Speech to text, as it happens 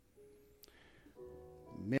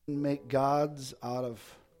Men make gods out of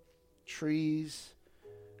trees.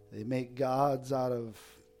 They make gods out of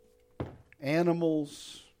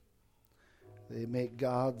animals. They make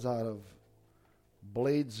gods out of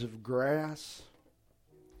blades of grass.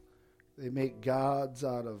 They make gods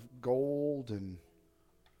out of gold and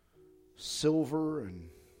silver and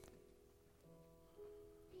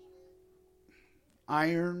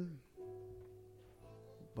iron.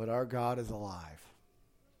 But our God is alive.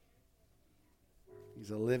 He's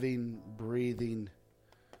a living, breathing,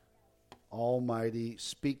 almighty,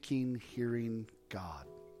 speaking, hearing God.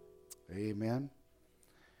 Amen.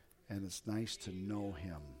 And it's nice to know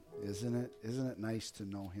Him, isn't it? Isn't it nice to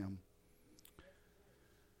know Him?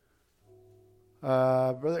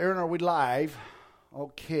 Brother Aaron, are we live?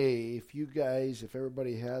 Okay, if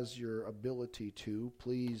everybody has your ability to,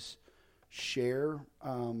 please share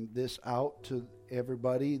this out to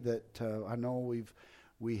everybody. That I know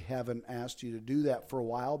we haven't asked you to do that for a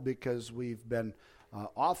while because we've been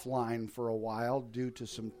offline for a while due to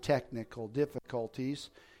some technical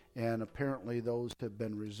difficulties, and apparently those have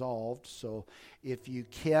been resolved. So if you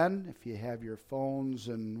have your phones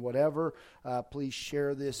and whatever, please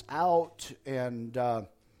share this out and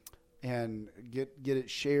get it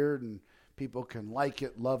shared, and people can like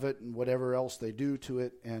it, love it, and whatever else they do to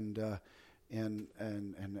it, and that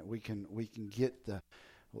we can get the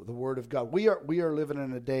Word of God. We are living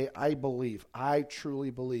in a day, I truly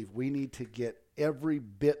believe we need to get every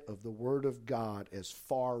bit of the Word of God as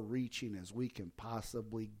far-reaching as we can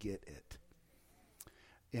possibly get it.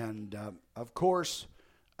 And of course,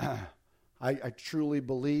 I truly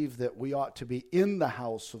believe that we ought to be in the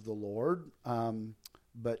house of the Lord,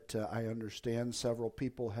 but I understand several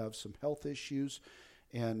people have some health issues,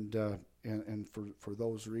 and for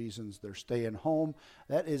those reasons they're staying home.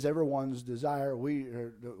 That is everyone's desire.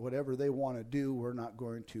 Whatever they want to do, we're not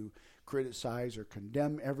going to criticize or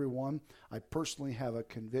condemn everyone. I personally have a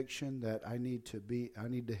conviction that I need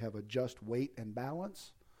to have a just weight and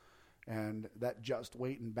balance. And that just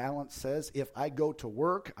weight and balance says if I go to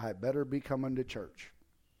work, I better be coming to church.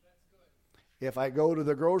 If I go to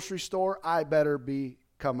the grocery store, I better be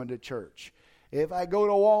coming to church. If I go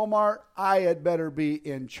to Walmart, I had better be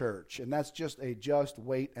in church. And that's just a just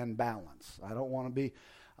weight and balance. I don't want to be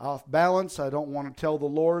off balance. I don't want to tell the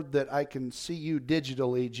Lord that I can see you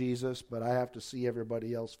digitally, Jesus, but I have to see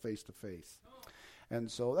everybody else face to face. And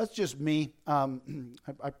so that's just me.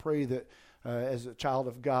 I pray that as a child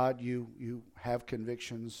of God, you have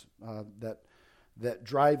convictions that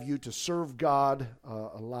drive you to serve God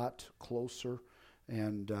a lot closer.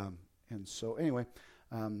 And so anyway,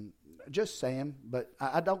 just saying, but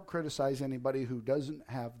I don't criticize anybody who doesn't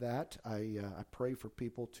have that. I pray for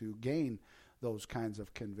people to gain those kinds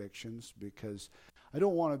of convictions, because I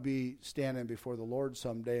don't want to be standing before the Lord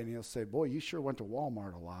someday and He'll say, boy, you sure went to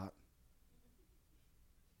Walmart a lot.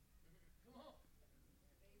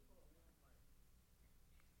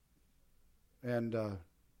 And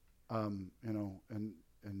I'm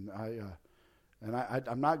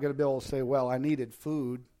not going to be able to say, well, I needed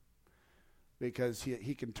food, because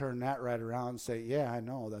he can turn that right around and say, yeah, I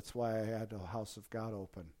know, that's why I had the house of God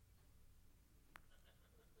open.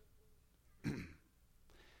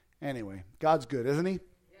 Anyway, God's good, isn't He?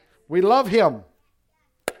 Yes. We love Him.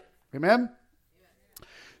 Amen? Yes.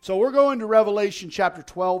 So we're going to Revelation chapter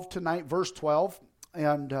 12 tonight, verse 12.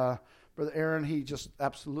 And Brother Aaron, he just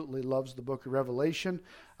absolutely loves the book of Revelation.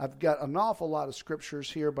 I've got an awful lot of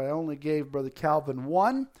scriptures here, but I only gave Brother Calvin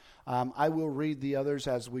one. I will read the others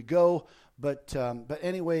as we go. But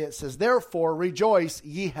anyway, it says, therefore rejoice,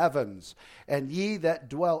 ye heavens, and ye that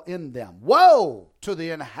dwell in them. Woe to the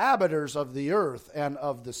inhabitants of the earth and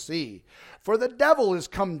of the sea! For the devil is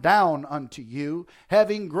come down unto you,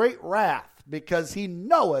 having great wrath, because he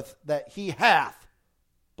knoweth that he hath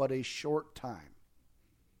but a short time.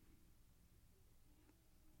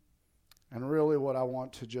 And really what I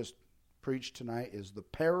want to just preach tonight is the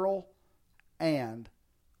peril and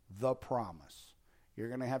the promise. You're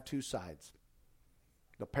going to have two sides,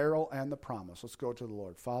 the peril and the promise. Let's go to the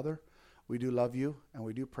Lord. Father, we do love you and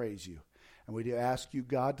we do praise you. And we do ask you,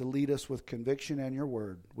 God, to lead us with conviction and your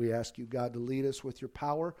word. We ask you, God, to lead us with your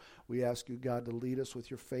power. We ask you, God, to lead us with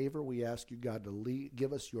your favor. We ask you, God, to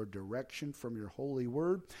give us your direction from your holy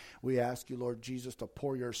word. We ask you, Lord Jesus, to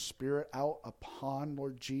pour your spirit out upon,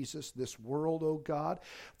 Lord Jesus, this world, oh God,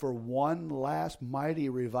 for one last mighty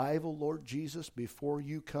revival, Lord Jesus, before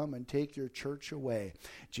you come and take your church away.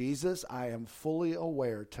 Jesus, I am fully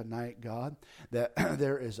aware tonight, God, that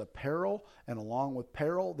there is a peril, and along with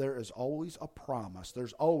peril, there is always a promise.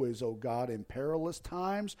 There's always, oh God, in perilous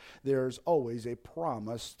times, there's always a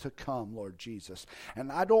promise to come, Lord Jesus.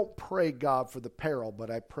 And I don't pray, God, for the peril, but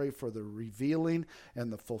I pray for the revealing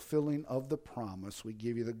and the fulfilling of the promise. We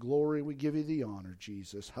give you the glory, we give you the honor,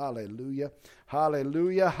 Jesus. Hallelujah,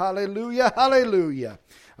 hallelujah, hallelujah, hallelujah.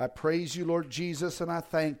 I praise you, Lord Jesus, and I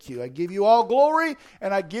thank you. I give you all glory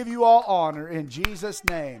and I give you all honor in Jesus'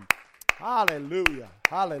 name. Hallelujah,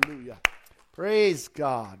 hallelujah. Praise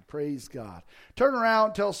God, praise God. Turn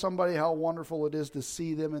around, tell somebody how wonderful it is to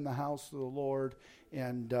see them in the house of the Lord,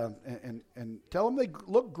 and tell them they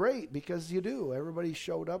look great, because you do. Everybody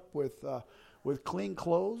showed up with clean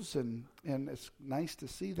clothes, and it's nice to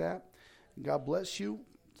see that. God bless you.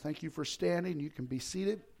 Thank you for standing. You can be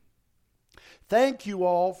seated. Thank you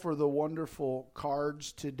all for the wonderful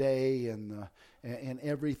cards today and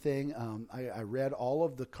everything. I read all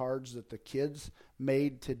of the cards that the kids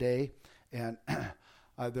made today. And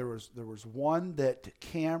there was one that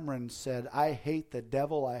Cameron said, "I hate the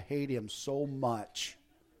devil. I hate him so much."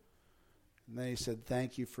 And then he said,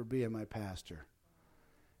 "Thank you for being my pastor."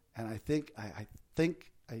 And I think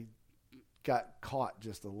I got caught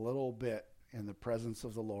just a little bit in the presence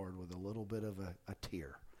of the Lord with a little bit of a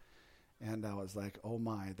tear. And I was like, "Oh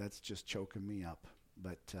my, that's just choking me up."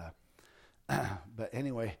 But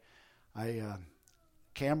anyway,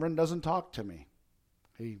 Cameron doesn't talk to me.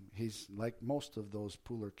 He's like most of those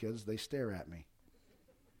Pooler kids. They stare at me.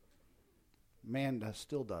 Amanda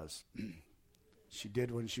still does. She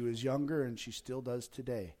did when she was younger, and she still does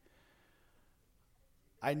today.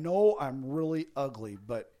 I know I'm really ugly,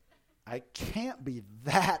 but I can't be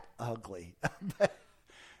that ugly.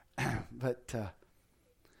 But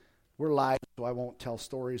we're live, so I won't tell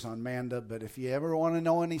stories on Manda. But if you ever want to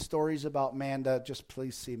know any stories about Manda, just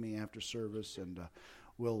please see me after service, and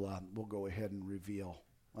we'll go ahead and reveal.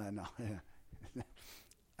 I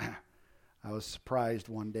was surprised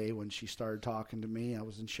one day when she started talking to me. I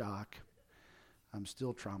was in shock. I'm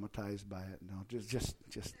still traumatized by it. No, just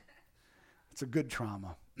it's a good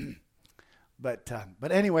trauma. But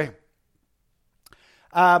anyway,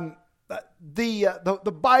 the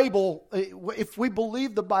Bible. If we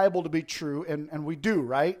believe the Bible to be true, and we do,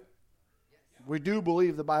 right? We do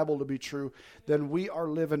believe the Bible to be true. Then we are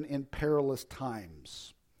living in perilous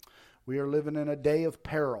times. We are living in a day of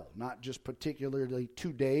peril, not just particularly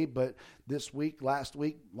today, but this week, last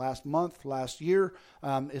month, last year.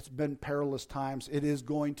 It's been perilous times. It is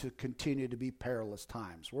going to continue to be perilous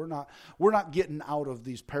times. We're not getting out of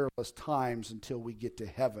these perilous times until we get to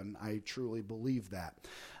heaven. I truly believe that.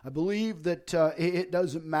 I believe that it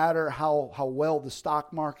doesn't matter how well the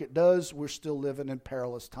stock market does, we're still living in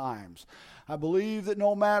perilous times. I believe that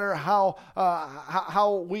no matter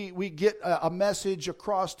how we get a message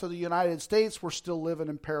across to the United States, we're still living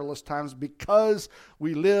in perilous times because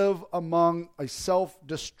we live among a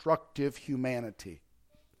self-destructive humanity.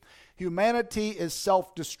 Humanity is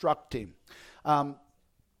self-destructing.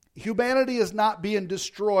 Humanity is not being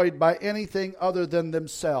destroyed by anything other than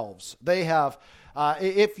themselves. They have,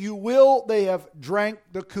 if you will, they have drank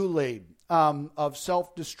the Kool-Aid of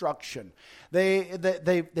self-destruction.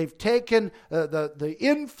 They've taken the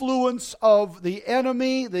influence of the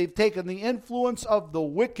enemy. They've taken the influence of the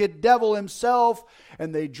wicked devil himself,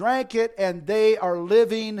 and they drank it, and they are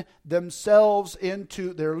living themselves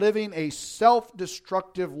they're living a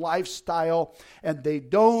self-destructive lifestyle, and they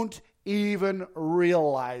don't even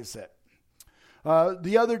realize it.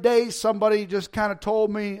 The other day, somebody just kind of told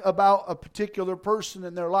me about a particular person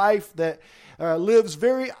in their life that lives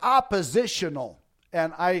very oppositional.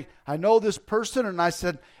 And I know this person, and I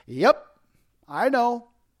said, "Yep, I know."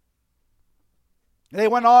 They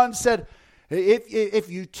went on and said, if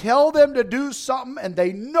you tell them to do something and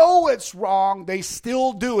they know it's wrong, they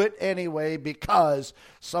still do it anyway because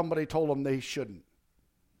somebody told them they shouldn't.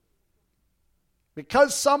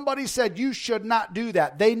 Because somebody said you should not do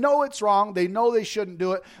that. They know it's wrong. They know they shouldn't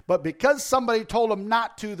do it. But because somebody told them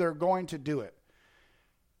not to, they're going to do it.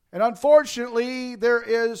 And unfortunately, there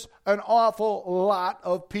is an awful lot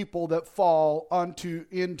of people that fall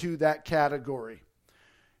into that category.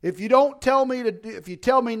 If you tell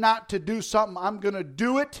me not to do something, I'm going to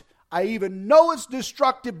do it. I even know it's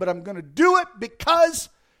destructive, but I'm going to do it because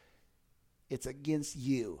it's against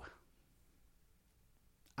you.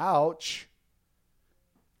 Ouch.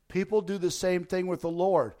 People do the same thing with the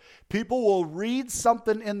Lord. People will read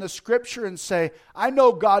something in the scripture and say, "I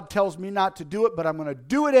know God tells me not to do it, but I'm going to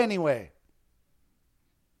do it anyway."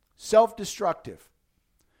 Self-destructive.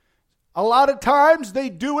 A lot of times they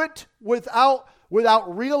do it without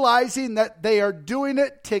realizing that they are doing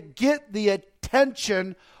it to get the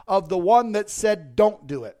attention of the one that said don't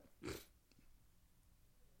do it.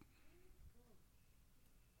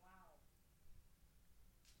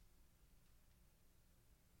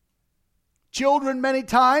 Children many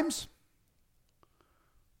times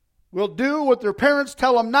will do what their parents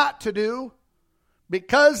tell them not to do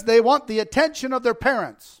because they want the attention of their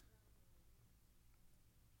parents.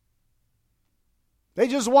 They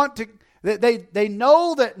just want to, they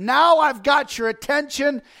know that now I've got your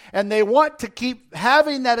attention, and they want to keep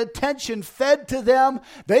having that attention fed to them.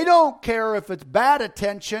 They don't care if it's bad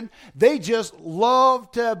attention. They just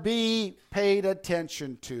love to be paid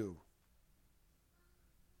attention to.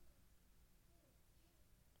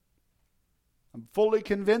 I'm fully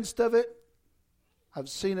convinced of it. I've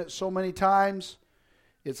seen it so many times.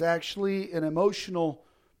 It's actually an emotional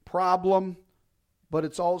problem, but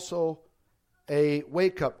it's also a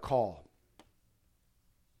wake-up call.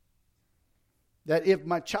 That if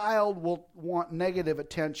my child will want negative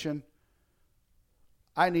attention,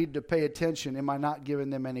 I need to pay attention. Am I not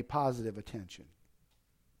giving them any positive attention?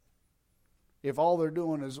 If all they're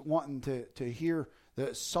doing is wanting to hear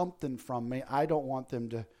something from me, I don't want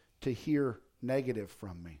them to hear negative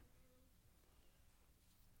from me.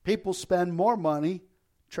 People spend more money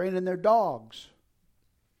training their dogs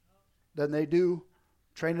than they do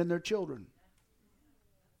training their children.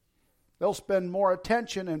 They'll spend more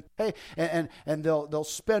attention and pay, and they'll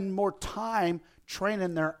spend more time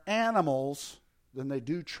training their animals than they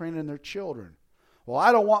do training their children. Well,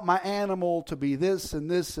 I don't want my animal to be this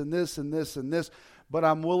and this and this and this and this, but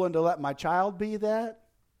I'm willing to let my child be that.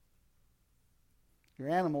 Your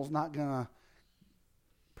animal's not going to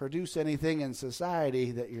produce anything in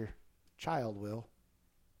society that your child will.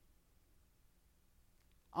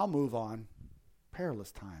 I'll move on.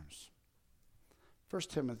 Perilous times. 2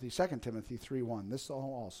 Timothy 3:1. This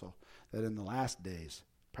also, that in the last days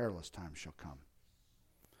perilous times shall come.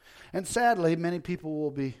 And sadly, many people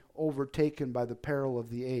will be overtaken by the peril of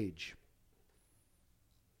the age.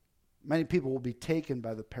 Many people will be taken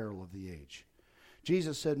by the peril of the age.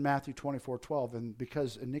 Jesus said in Matthew 24:12, and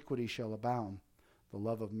because iniquity shall abound, the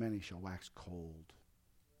love of many shall wax cold.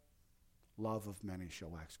 Love of many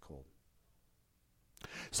shall wax cold.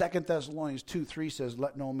 2 Thessalonians 2:3 says,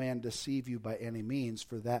 let no man deceive you by any means,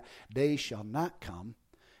 for that day shall not come,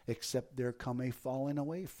 except there come a falling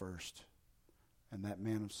away first, and that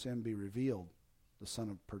man of sin be revealed, the son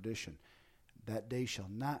of perdition. That day shall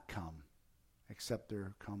not come, except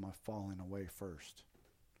there come a falling away first.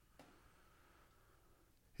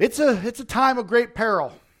 It's a time of great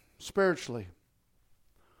peril, spiritually.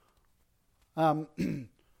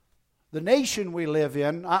 The nation we live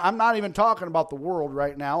in, I'm not even talking about the world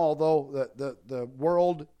right now, although the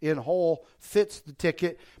world in whole fits the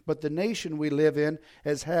ticket, but the nation we live in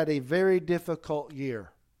has had a very difficult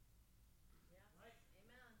year.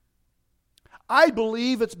 I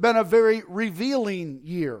believe it's been a very revealing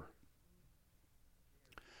year.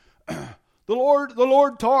 The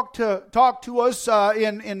Lord talked to us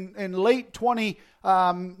in late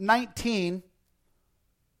 2019,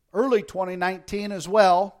 early 2019 as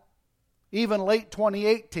well, even late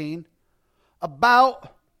 2018,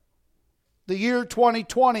 about the year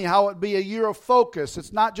 2020, how it be a year of focus.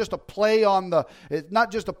 It's not just a play on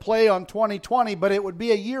 2020, but it would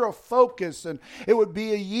be a year of focus, and it would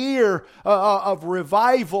be a year of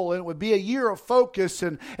revival, and it would be a year of focus,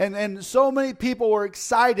 and so many people were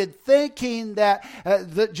excited, thinking that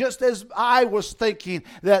just as I was thinking,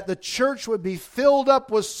 that the church would be filled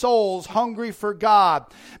up with souls hungry for God.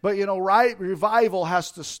 But revival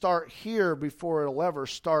has to start here before it'll ever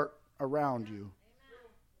start around you.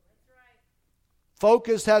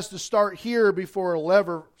 Focus has to start here before it'll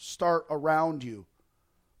ever start around you.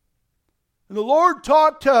 And the Lord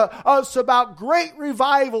talked to us about great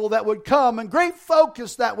revival that would come and great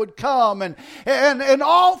focus that would come. And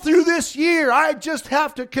all through this year, I just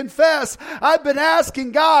have to confess, I've been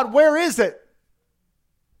asking God, where is it?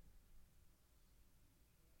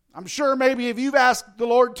 I'm sure maybe if you've asked the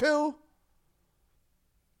Lord too.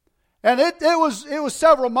 And it was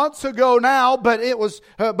several months ago now, but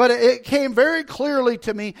it came very clearly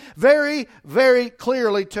to me, very, very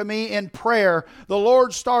clearly to me in prayer. The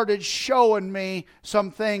Lord started showing me some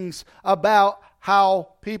things about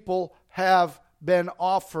how people have been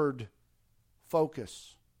offered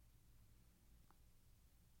focus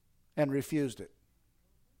and refused it.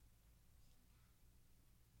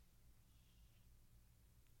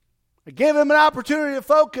 I gave them an opportunity to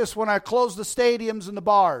focus when I closed the stadiums and the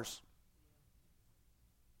bars.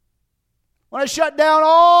 When I shut down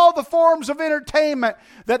all the forms of entertainment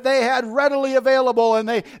that they had readily available, and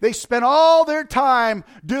they spent all their time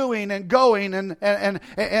doing and going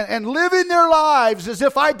and living their lives as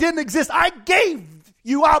if I didn't exist. I gave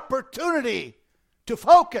you opportunity to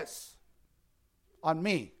focus on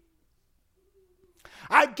me.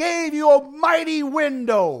 I gave you a mighty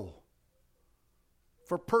window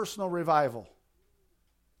for personal revival.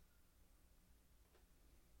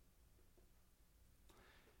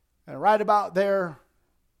 And right about there,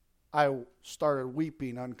 I started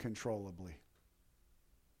weeping uncontrollably.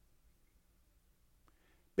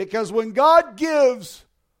 Because when God gives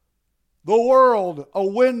the world a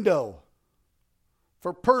window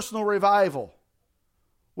for personal revival,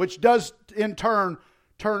 which does in turn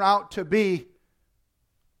out to be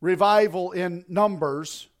revival in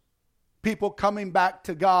numbers, people coming back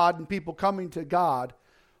to God and people coming to God,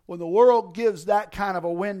 when the world gives that kind of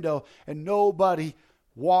a window and nobody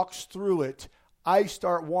walks through it, I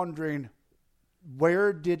start wondering,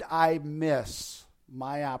 where did I miss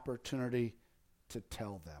my opportunity to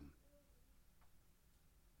tell them?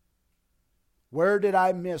 Where did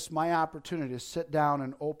I miss my opportunity to sit down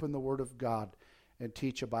and open the Word of God and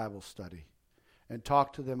teach a Bible study and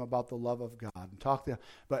talk to them about the love of God and talk to them?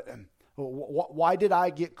 But why did I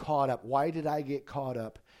get caught up? Why did I get caught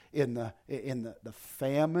up in the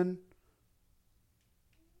famine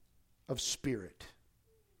of spirit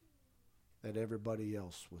that everybody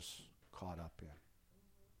else was caught up in?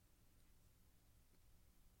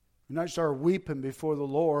 And I started weeping before the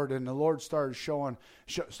Lord, and the Lord started showing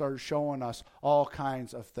us all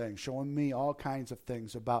kinds of things, showing me all kinds of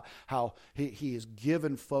things about how He is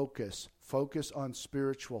given focus on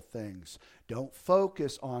spiritual things. Don't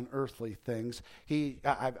focus on earthly things. He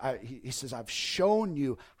says, I've shown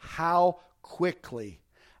you how quickly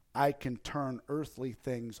I can turn earthly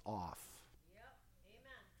things off. Yep.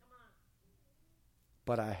 Amen. Come on.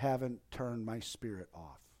 But I haven't turned my spirit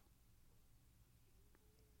off.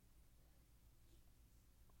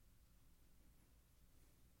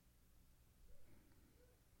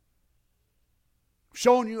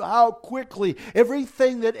 Showing you how quickly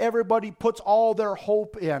everything that everybody puts all their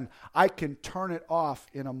hope in, I can turn it off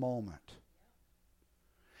in a moment.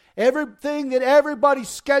 Everything that everybody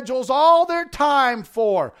schedules all their time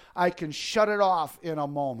for, I can shut it off in a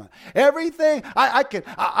moment. Everything, I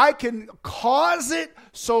can cause it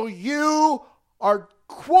so you are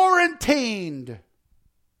quarantined.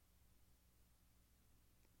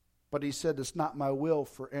 But He said, it's not my will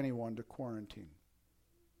for anyone to quarantine.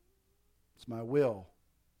 It's my will.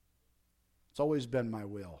 It's always been my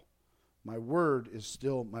will. My word is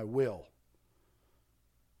still my will.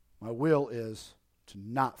 My will is to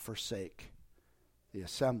not forsake the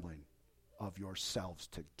assembling of yourselves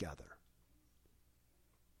together.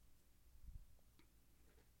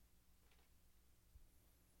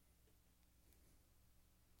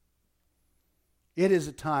 It is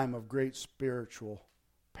a time of great spiritual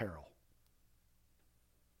peril.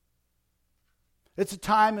 It's a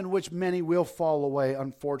time in which many will fall away.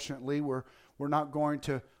 Unfortunately, we're not going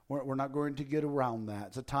to get around that.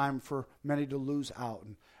 It's a time for many to lose out,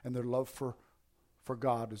 and their love for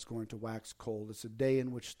God is going to wax cold. It's a day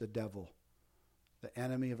in which the devil, the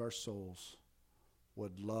enemy of our souls,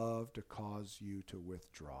 would love to cause you to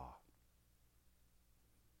withdraw.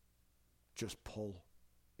 Just pull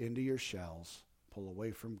into your shells, pull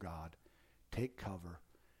away from God, take cover,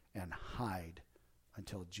 and hide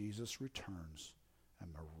until Jesus returns and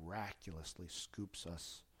miraculously scoops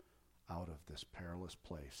us out of this perilous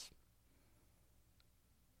place.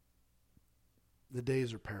 The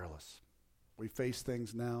days are perilous. We face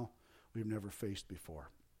things now we've never faced before.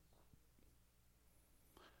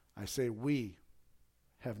 I say we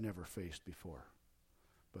have never faced before,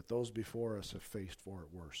 but those before us have faced far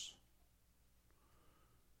worse.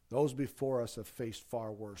 Those before us have faced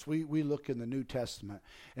far worse. We look in the New Testament,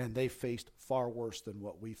 and they faced far worse than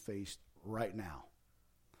what we faced right now.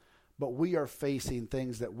 But we are facing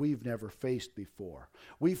things that we've never faced before.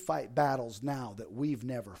 We fight battles now that we've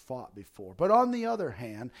never fought before. But on the other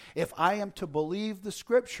hand, if I am to believe the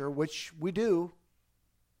Scripture, which we do,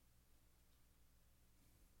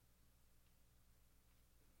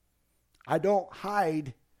 I don't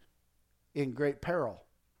hide in great peril.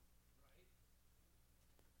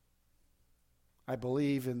 I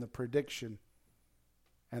believe in the prediction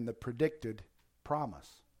and the predicted promise.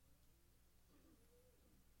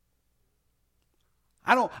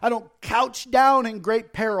 I don't couch down in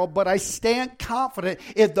great peril, but I stand confident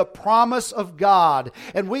in the promise of God.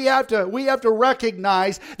 And we have to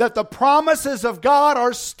recognize that the promises of God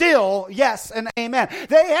are still yes and amen.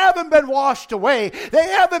 They haven't been washed away. They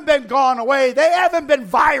haven't been gone away. They haven't been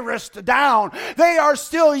virused down. They are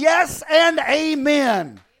still yes and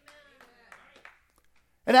amen.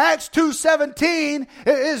 And Acts 2:17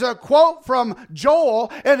 is a quote from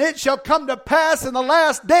Joel, and it shall come to pass in the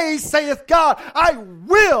last days, saith God, I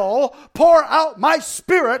will pour out my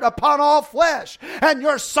spirit upon all flesh, and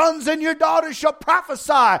your sons and your daughters shall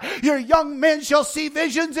prophesy, your young men shall see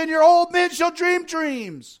visions, and your old men shall dream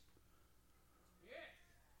dreams.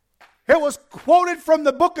 It was quoted from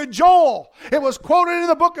the book of Joel. It was quoted in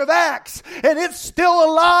the book of Acts, and it's still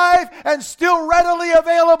alive and still readily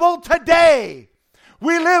available today.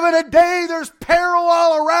 We live in a day, there's peril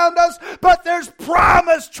all around us, but there's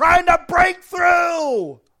promise trying to break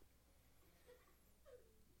through.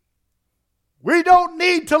 We don't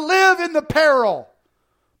need to live in the peril,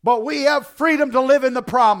 but we have freedom to live in the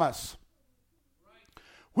promise.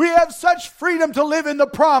 We have such freedom to live in the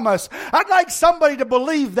promise. I'd like somebody to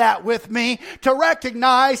believe that with me, to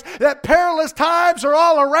recognize that perilous times are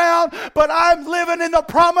all around, but I'm living in the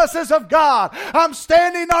promises of God. I'm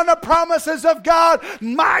standing on the promises of God,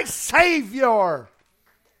 my Savior.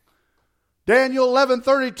 Daniel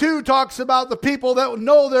 11:32 talks about the people that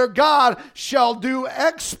know their God shall do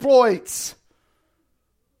exploits.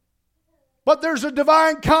 But there's a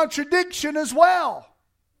divine contradiction as well.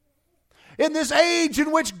 In this age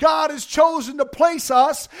in which God has chosen to place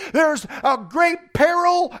us, there's a great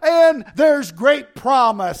peril and there's great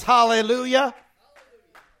promise. Hallelujah.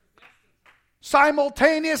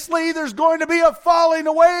 Simultaneously, there's going to be a falling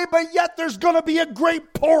away, but yet there's going to be a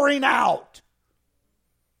great pouring out.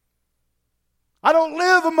 I don't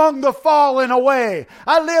live among the falling away.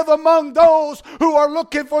 I live among those who are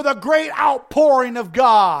looking for the great outpouring of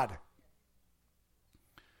God.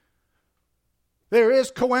 There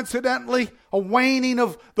is coincidentally a waning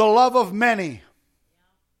of the love of many.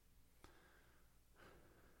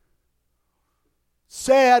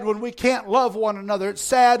 Sad when we can't love one another. It's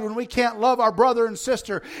sad when we can't love our brother and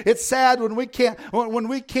sister. It's sad when we can't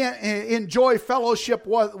enjoy fellowship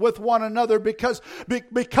with one another because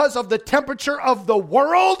of the temperature of the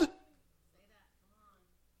world.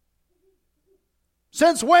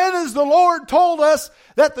 Since when has the Lord told us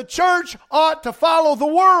that the church ought to follow the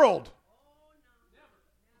world?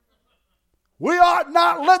 We ought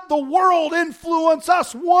not let the world influence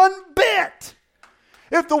us one bit.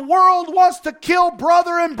 If the world wants to kill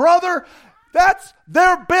brother and brother, that's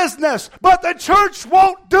their business. But the church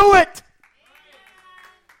won't do it.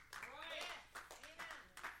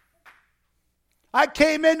 I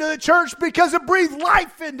came into the church because it breathed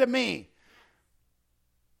life into me.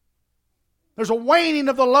 There's a waning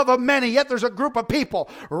of the love of many, yet there's a group of people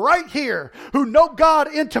right here who know God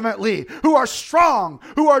intimately, who are strong,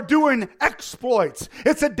 who are doing exploits.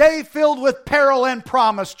 It's a day filled with peril and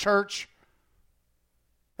promise, church.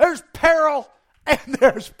 There's peril and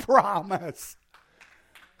there's promise.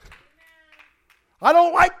 I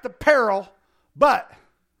don't like the peril, but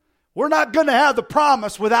we're not going to have the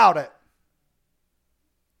promise without it.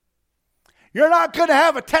 You're not going to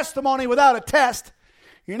have a testimony without a test.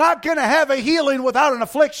 You're not going to have a healing without an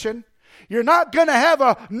affliction. You're not going to have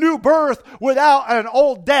a new birth without an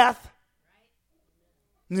old death.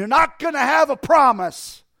 You're not going to have a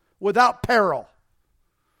promise without peril.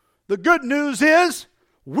 The good news is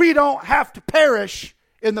we don't have to perish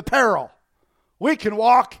in the peril. We can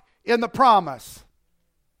walk in the promise.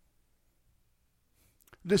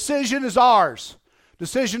 Decision is ours.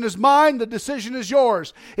 Decision is mine, the decision is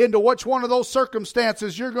yours into which one of those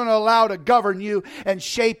circumstances you're going to allow to govern you and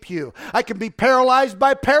shape you. I can be paralyzed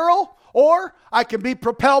by peril, or I can be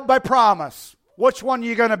propelled by promise. Which one are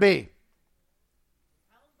you going to be?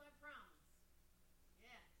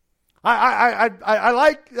 I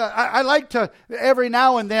like to every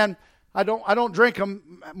now and then. I don't drink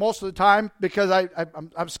them most of the time because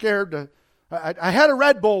I'm scared to. I had a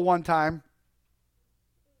Red Bull one time.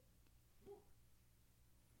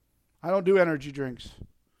 I don't do energy drinks.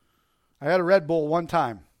 I had a Red Bull one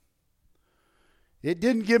time. It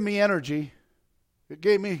didn't give me energy. It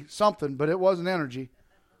gave me something, but it wasn't energy.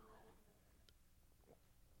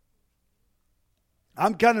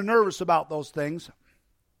 I'm kind of nervous about those things.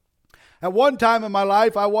 At one time in my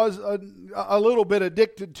life, I was a little bit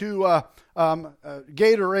addicted to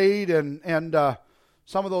Gatorade and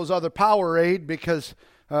some of those other Powerade because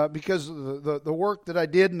of the work that I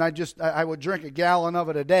did, and I would drink a gallon of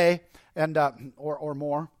it a day, and or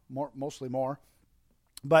more, mostly more.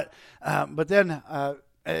 But then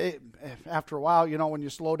after a while, when you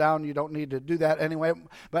slow down, you don't need to do that anyway.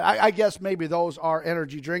 But I guess maybe those are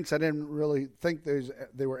energy drinks. I didn't really think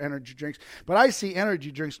they were energy drinks. But I see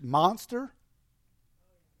energy drinks, Monster.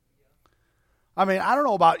 I mean, I don't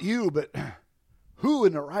know about you, but who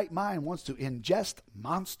in the right mind wants to ingest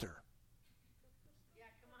Monster?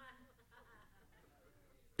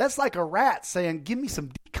 That's like a rat saying, give me some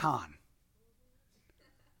decon.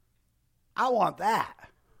 I want that.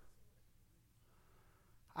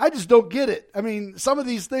 I just don't get it. I mean, some of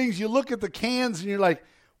these things, you look at the cans and you're like,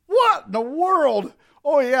 what in the world?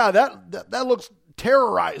 Oh, yeah, that looks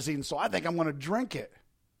terrorizing, so I think I'm going to drink it.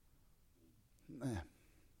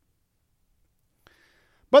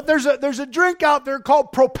 But there's a drink out there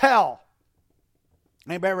called Propel.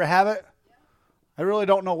 Anybody ever have it? I really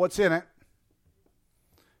don't know what's in it.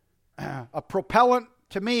 A propellant,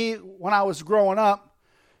 to me, when I was growing up,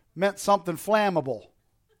 meant something flammable.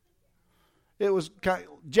 It was kind of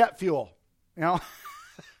jet fuel, you know.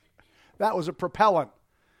 That was a propellant.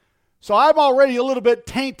 So I'm already a little bit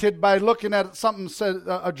tainted by looking at something said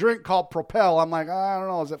a drink called Propel. I'm like, I don't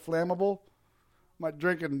know, is it flammable? Am I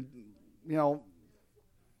drinking, you know,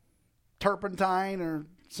 turpentine or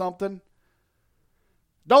something?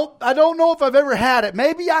 I don't know if I've ever had it.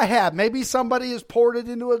 Maybe I have. Maybe somebody has poured it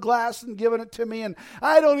into a glass and given it to me, and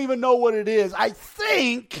I don't even know what it is. I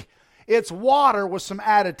think it's water with some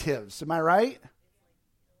additives. Am I right?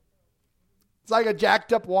 It's like a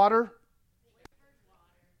jacked up water.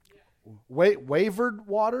 Wavered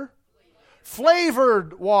water?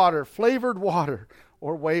 Flavored water.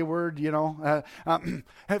 Or wayward, you know.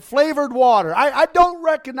 Flavored water. I don't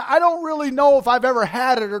really know if I've ever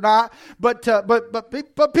had it or not, but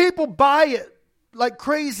people buy it like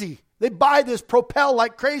crazy. They buy this Propel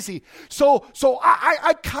like crazy. So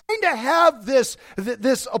I kind of have this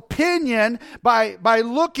opinion by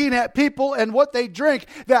looking at people and what they drink,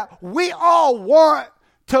 that we all want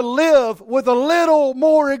to live with a little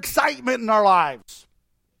more excitement in our lives.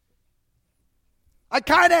 I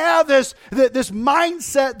kind of have this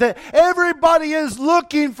mindset that everybody is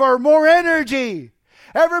looking for more energy.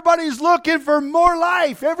 Everybody's looking for more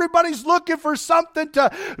life. Everybody's looking for something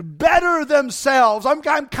to better themselves. I'm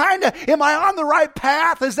kind of, am I on the right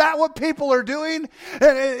path? Is that what people are doing?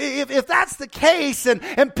 And if that's the case,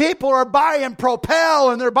 and people are buying Propel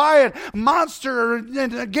and they're buying Monster and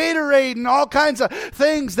Gatorade and all kinds of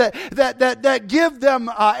things that give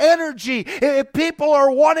them energy, if people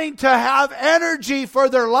are wanting to have energy for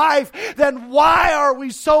their life, then why are we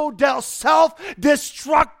so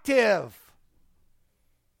self-destructive?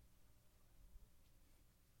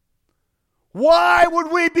 Why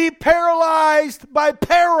would we be paralyzed by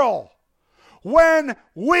peril when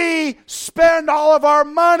we spend all of our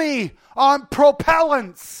money on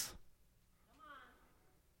propellants?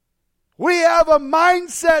 We have a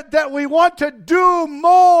mindset that we want to do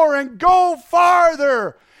more and go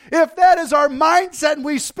farther. If that is our mindset and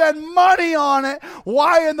we spend money on it,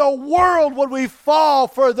 why in the world would we fall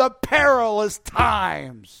for the perilous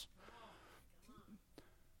times?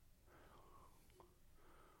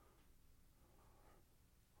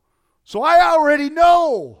 So I already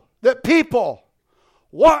know that people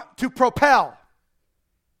want to propel.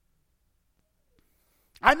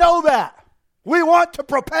 I know that. We want to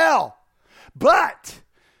propel. But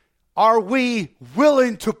are we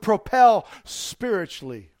willing to propel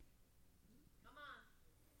spiritually?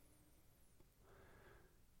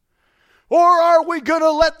 Or are we going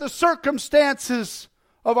to let the circumstances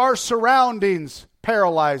of our surroundings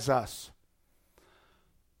paralyze us?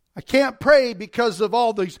 I can't pray because of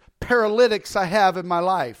all these paralytics I have in my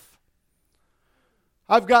life.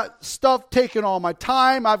 I've got stuff taking all my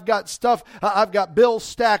time. I've got bills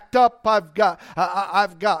stacked up. I've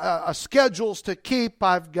got schedules to keep.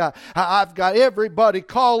 I've got everybody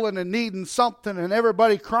calling and needing something, and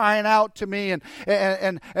everybody crying out to me.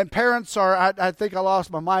 And parents are. I think I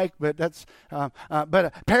lost my mic, but that's.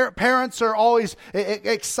 Parents are always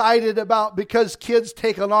excited about, because kids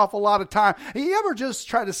take an awful lot of time. You ever just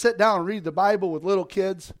try to sit down and read the Bible with little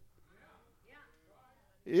kids?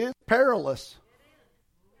 It's perilous.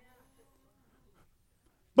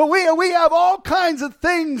 But we have all kinds of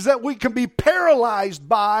things that we can be paralyzed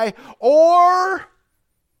by, or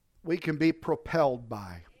we can be propelled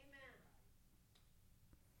by.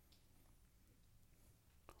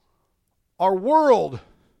 Our world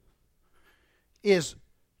is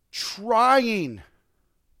trying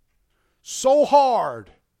so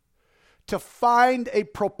hard to find a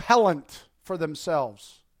propellant for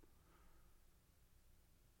themselves.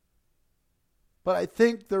 But I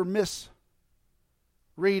think they're misreading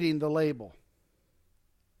the label.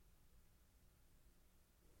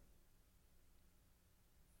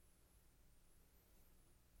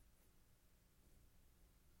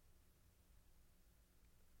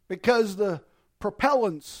 Because the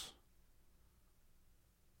propellants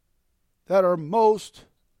that are most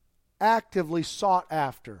actively sought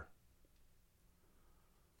after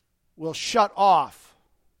will shut off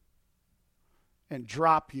and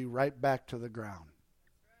drop you right back to the ground.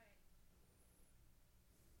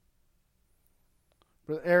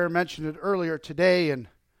 Brother Aaron mentioned it earlier today,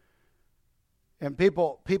 and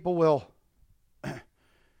people will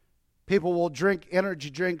people will drink energy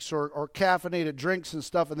drinks or caffeinated drinks and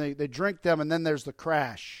stuff, and they drink them, and then there's the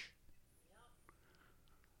crash.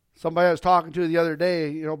 Somebody I was talking to the other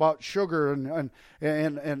day, about sugar and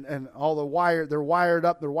all they're wired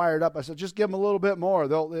up. I said, just give them a little bit more.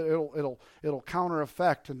 It'll counter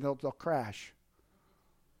effect and they'll crash.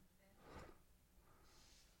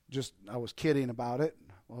 I was kidding about it.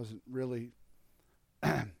 I wasn't really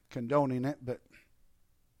condoning it, but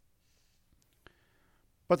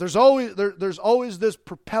there's always this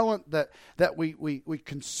propellant that we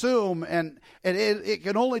consume, and it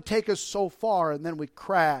can only take us so far, and then we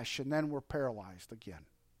crash, and then we're paralyzed again.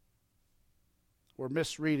 We're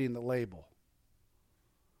misreading the label.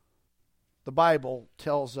 The Bible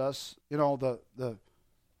tells us, the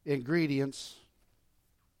ingredients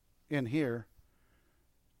in here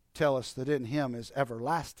tell us that in Him is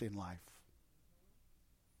everlasting life.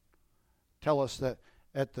 Tell us that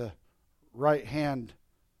at the right hand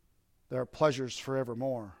there are pleasures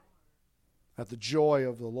forevermore. That the joy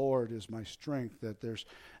of the Lord is my strength. That the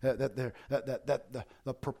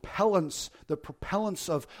propellants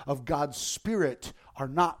of God's Spirit are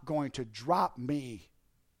not going to drop me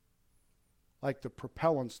like the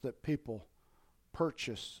propellants that people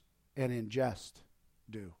purchase and ingest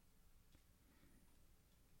do.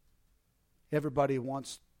 Everybody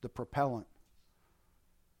wants the propellant,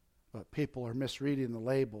 but people are misreading the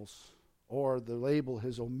labels. Or the label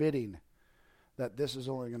is omitting that this is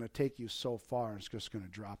only going to take you so far and it's just going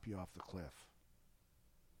to drop you off the cliff.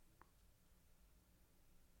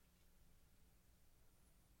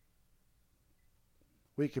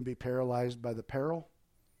 We can be paralyzed by the peril,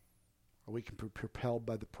 or we can be propelled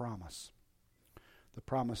by the promise. The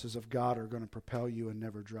promises of God are going to propel you and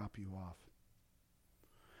never drop you off.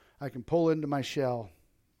 I can pull into my shell.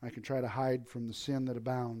 I can try to hide from the sin that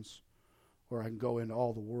abounds. Or I can go into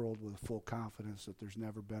all the world with full confidence that there's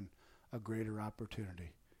never been a greater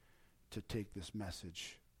opportunity to take this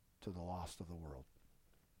message to the lost of the world.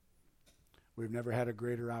 We've never had a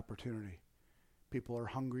greater opportunity. People are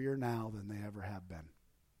hungrier now than they ever have been.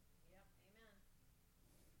 Yep,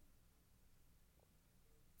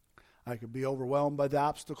 amen. I can be overwhelmed by the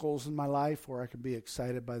obstacles in my life, or I can be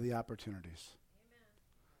excited by the opportunities. Amen.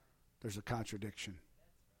 There's a contradiction.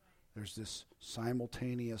 There's this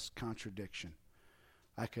simultaneous contradiction.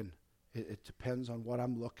 It depends on what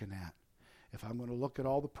I'm looking at. If I'm going to look at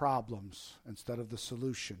all the problems instead of the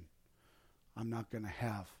solution, I'm not going to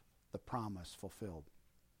have the promise fulfilled.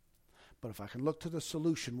 But if I can look to the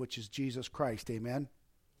solution, which is Jesus Christ, amen,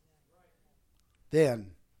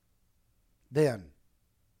 then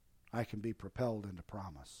I can be propelled into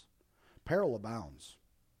promise. Peril abounds.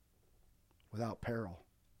 Without peril,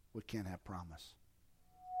 we can't have promise.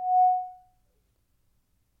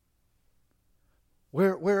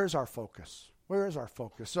 Where is our focus? Where is our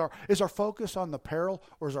focus? Is our focus on the peril,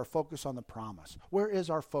 or is our focus on the promise? Where is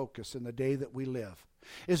our focus in the day that we live?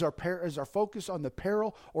 Is our focus on the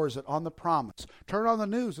peril, or is it on the promise? Turn on the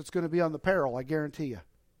news, it's going to be on the peril, I guarantee you.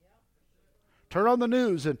 Turn on the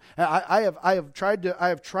news, and I have tried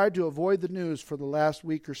to avoid the news for the last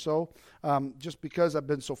week or so, just because I've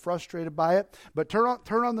been so frustrated by it. But turn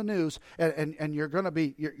on the news, and you're going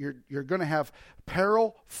to have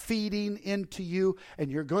peril feeding into you, and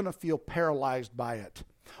you're going to feel paralyzed by it.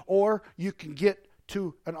 Or you can get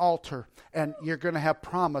to an altar, and you're going to have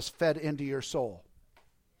promise fed into your soul.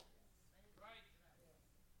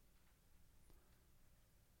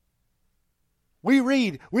 We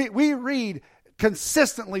read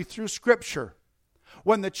consistently through Scripture.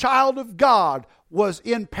 When the child of God was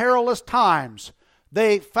in perilous times,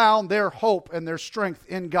 they found their hope and their strength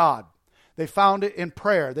in God. They found it in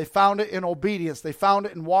prayer. They found it in obedience. They found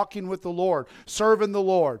it in walking with the Lord, serving the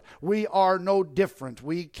Lord. We are no different.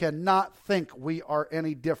 We cannot think we are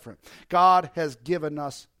any different. God has given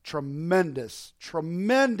us tremendous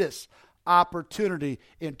opportunity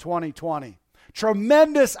in 2020.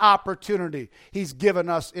 Tremendous opportunity He's given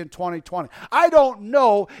us in 2020. I don't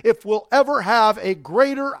know if we'll ever have a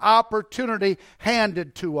greater opportunity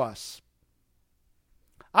handed to us.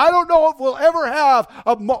 I don't know if we'll ever have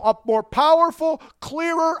a more powerful,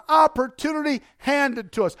 clearer opportunity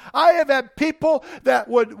handed to us. I have had people that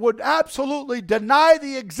would absolutely deny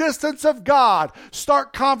the existence of God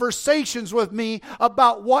start conversations with me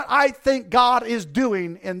about what I think God is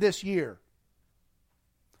doing in this year.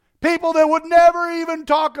 People that would never even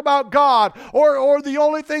talk about God, or the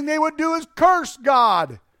only thing they would do is curse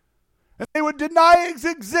God. And they would deny His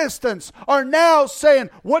existence, are now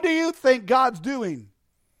saying, what do you think God's doing?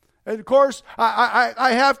 And of course,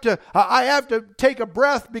 I have to take a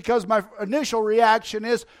breath because my initial reaction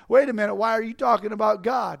is, wait a minute, why are you talking about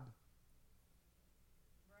God?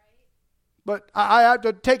 But I have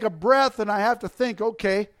to take a breath and I have to think,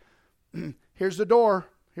 okay, here's the door.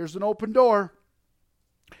 Here's an open door.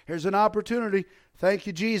 Here's an opportunity. Thank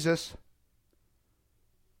you, Jesus.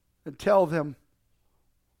 And tell them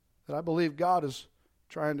that I believe God is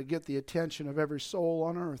trying to get the attention of every soul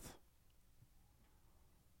on earth.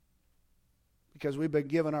 Because we've been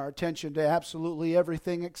given our attention to absolutely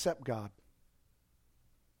everything except God.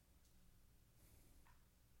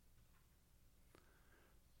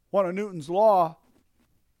 One of Newton's laws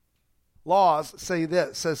say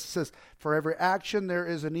this, says, for every action there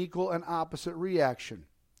is an equal and opposite reaction.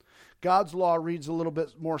 God's law reads a little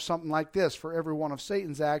bit more something like this. For every one of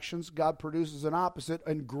Satan's actions, God produces an opposite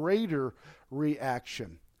and greater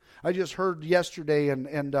reaction. I just heard yesterday,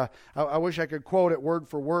 and I wish I could quote it word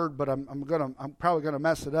for word, but I'm probably gonna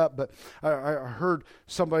mess it up. But I heard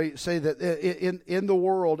somebody say that in the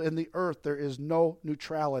world, in the earth, there is no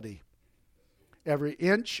neutrality. Every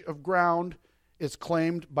inch of ground is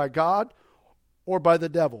claimed by God or by the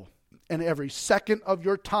devil, and every second of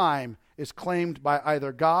your time is claimed by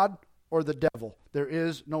either God or the devil. There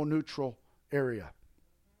is no neutral area.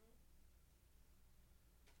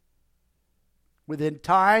 Within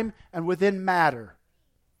time and within matter,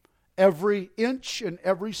 every inch and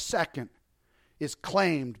every second is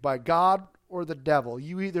claimed by God or the devil.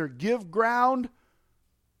 You either give ground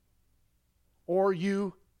or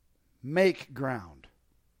you make ground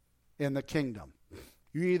in the kingdom.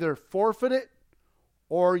 You either forfeit it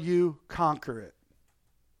or you conquer it.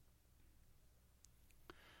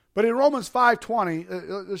 But in Romans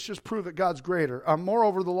 5:20, let's just prove that God's greater.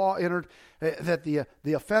 Moreover, the law entered that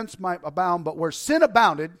the offense might abound, but where sin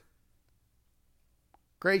abounded,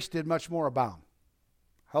 grace did much more abound.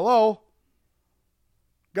 Hello?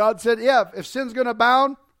 God said, yeah, if sin's going to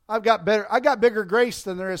abound, I got bigger grace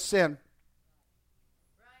than there is sin.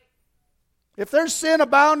 Right. If there's sin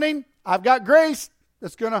abounding, I've got grace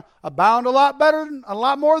that's going to abound a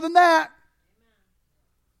lot more than that. Amen.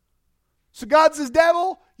 So God says,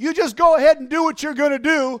 devil, you just go ahead and do what you're going to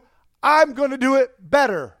do. I'm going to do it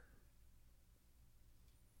better.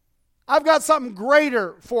 I've got something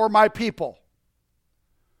greater for my people.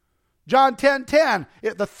 John 10:10,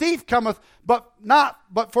 the thief cometh, but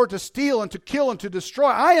for to steal and to kill and to destroy.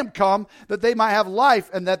 I am come that they might have life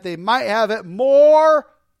and that they might have it more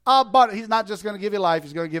abundant. He's not just going to give you life,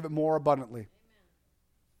 he's going to give it more abundantly.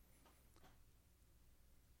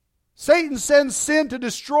 Satan sends sin to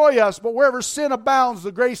destroy us, but wherever sin abounds,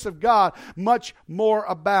 the grace of God much more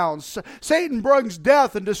abounds. Satan brings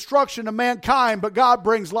death and destruction to mankind, but God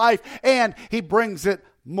brings life, and he brings it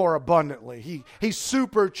more abundantly. He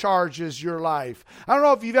supercharges your life. I don't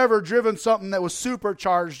know if you've ever driven something that was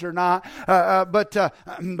supercharged or not, but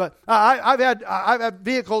I've had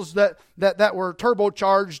vehicles that were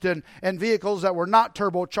turbocharged and vehicles that were not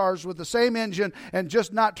turbocharged with the same engine and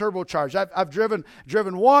just not turbocharged. I've driven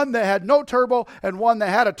one that had no turbo and one that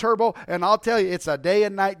had a turbo, and I'll tell you, it's a day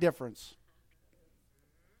and night difference.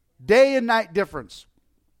 Day and night difference.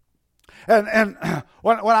 And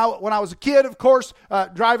when I was a kid, of course,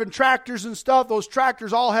 driving tractors and stuff, those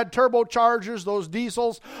tractors all had turbochargers. Those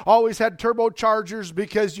diesels always had turbochargers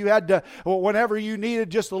because you had to, whenever you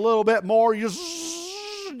needed just a little bit more, you just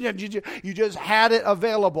had it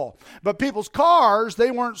available. But people's cars,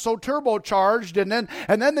 they weren't so turbocharged,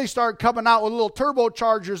 and then they started coming out with little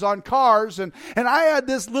turbochargers on cars, and I had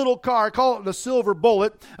this little car, I call it the Silver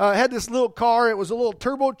Bullet. I had this little car. It was a little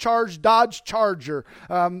turbocharged Dodge Charger.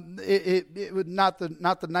 It was not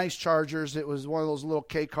the nice Chargers. It was one of those little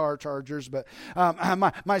K-car Chargers. But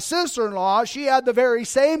my sister-in-law, she had the very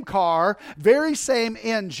same car, very same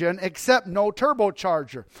engine, except no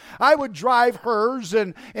turbocharger. I would drive hers,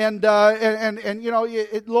 and you know,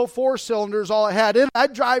 low four cylinders, all it had in it.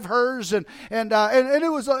 I'd drive hers, and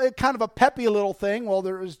it was a kind of a peppy little thing. Well,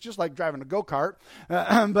 it was just like driving a go-kart.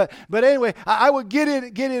 But anyway, I would get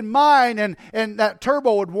in mine, and that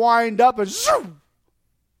turbo would wind up, and zoom,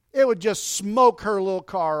 it would just smoke her little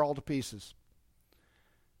car all to pieces.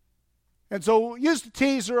 And so we used to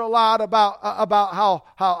tease her a lot about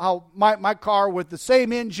how my car with the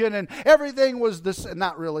same engine and everything was this,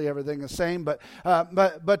 not really everything the same, but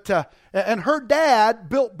and her dad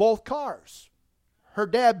built both cars. Her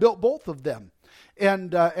dad built both of them.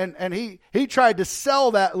 And he tried to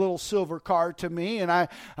sell that little silver car to me, and I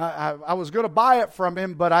was going to buy it from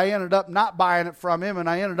him, but I ended up not buying it from him, and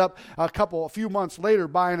I ended up a few months later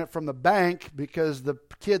buying it from the bank because the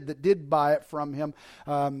kid that did buy it from him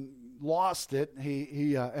lost it.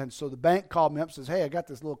 And so the bank called me up and says, hey, I got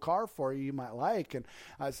this little car for you might like. And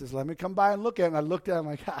I says, let me come by and look at it. And I looked at it, I'm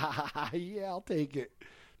like, yeah, I'll take it.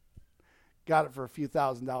 Got it for a few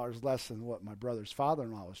 $1,000s less than what my brother's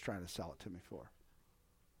father-in-law was trying to sell it to me for.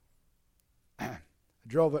 I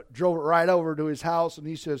drove it right over to his house, and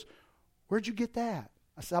he says, where'd you get that?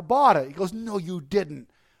 I said, I bought it. He goes, no, you didn't.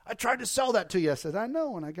 I tried to sell that to you. I said, I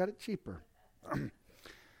know, and I got it cheaper.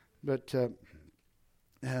 But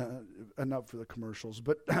enough for the commercials.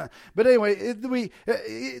 But anyway,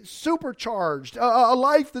 it's supercharged. A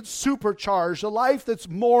life that's supercharged, a life that's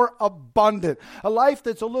more abundant, a life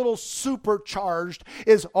that's a little supercharged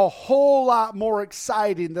is a whole lot more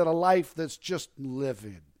exciting than a life that's just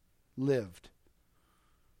lived.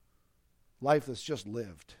 Life that's just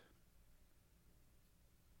lived.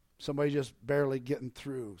 Somebody just barely getting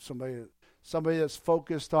through. Somebody that's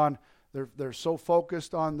focused on, they're so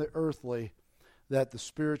focused on the earthly that the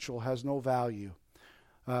spiritual has no value.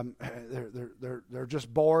 They're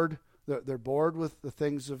just bored. They're bored with the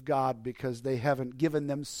things of God because they haven't given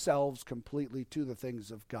themselves completely to the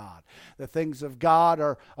things of God. The things of God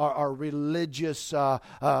are religious, almost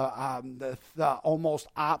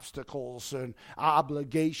obstacles and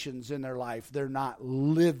obligations in their life. They're not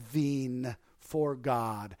living for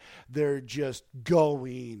God. They're just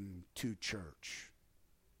going to church.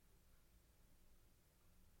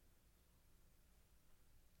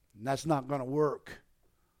 And that's not going to work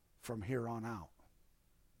from here on out.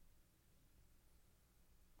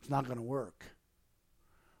 It's not going to work.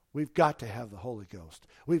 We've got to have the Holy Ghost.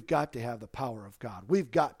 We've got to have the power of God.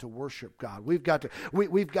 We've got to worship God. We've got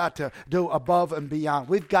to do above and beyond.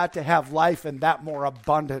 We've got to have life and that more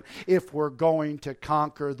abundant if we're going to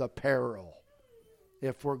conquer the peril.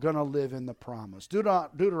 If we're going to live in the promise.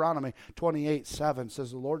 Deuteronomy 28:7 says,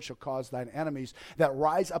 the Lord shall cause thine enemies that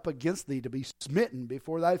rise up against thee to be smitten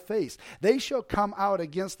before thy face. They shall come out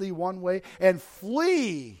against thee one way and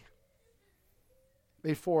flee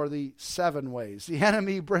before thee 7 ways. The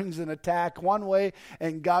enemy brings an attack one way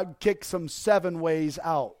and God kicks them 7 ways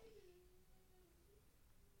out.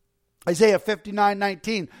 Isaiah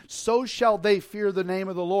 59:19, so shall they fear the name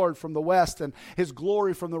of the Lord from the west and his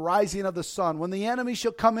glory from the rising of the sun. When the enemy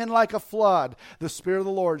shall come in like a flood, the Spirit of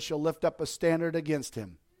the Lord shall lift up a standard against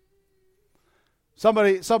him.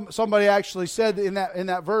 Somebody actually said in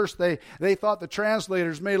that verse, they thought the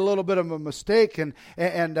translators made a little bit of a mistake and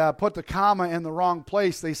put the comma in the wrong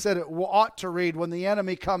place. They said it ought to read, when the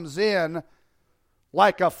enemy comes in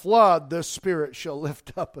like a flood, the Spirit shall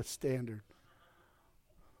lift up a standard.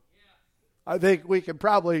 I think we could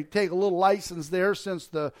probably take a little license there since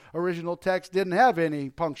the original text didn't have any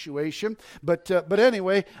punctuation. But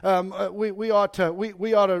anyway, we ought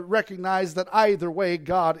to recognize that either way,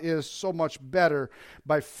 God is so much better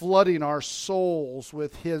by flooding our souls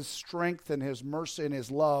with His strength and His mercy and His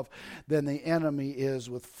love than the enemy is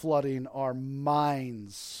with flooding our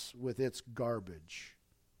minds with its garbage.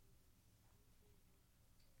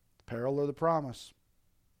 Peril or the promise.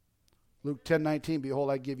 Luke 10:19, behold,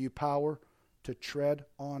 I give you power to tread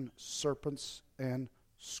on serpents and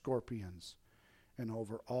scorpions, and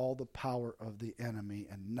over all the power of the enemy,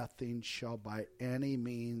 and nothing shall by any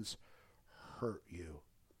means hurt you.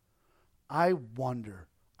 I wonder,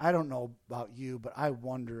 I don't know about you, but I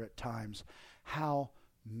wonder at times how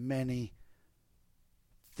many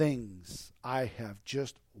things I have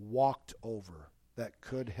just walked over that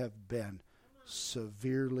could have been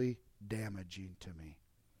severely damaging to me.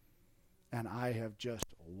 And I have just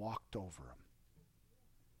walked over them.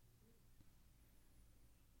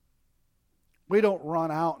 We don't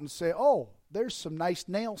run out and say, oh, there's some nice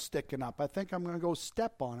nails sticking up. I think I'm going to go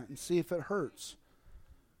step on it and see if it hurts.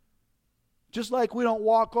 Just like we don't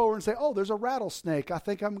walk over and say, oh, there's a rattlesnake. I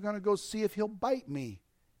think I'm going to go see if he'll bite me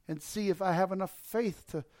and see if I have enough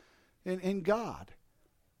faith in God.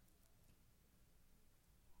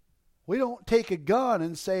 We don't take a gun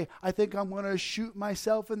and say, I think I'm going to shoot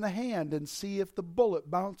myself in the hand and see if the bullet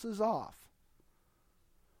bounces off.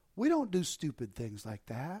 We don't do stupid things like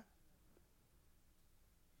that.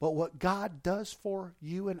 But what God does for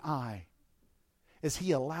you and I is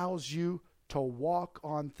He allows you to walk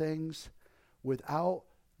on things without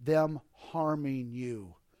them harming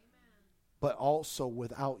you, but also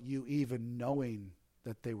without you even knowing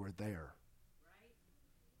that they were there.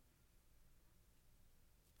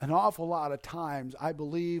 An awful lot of times, I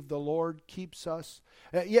believe the Lord keeps us.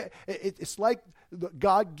 It's like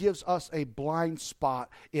God gives us a blind spot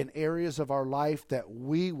in areas of our life that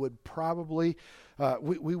we would probably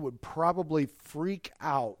freak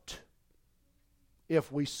out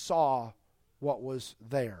if we saw what was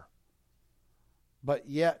there. But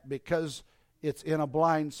yet, because It's in a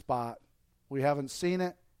blind spot. We haven't seen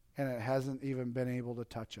it, and it hasn't even been able to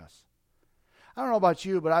touch us. I don't know about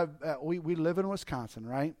you, but we live in Wisconsin,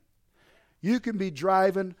 right? You can be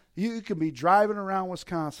driving around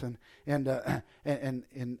Wisconsin, and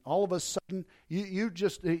all of a sudden you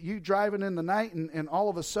driving in the night, and all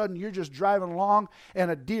of a sudden you're just driving along, and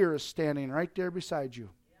a deer is standing right there beside you.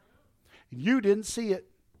 You didn't see it,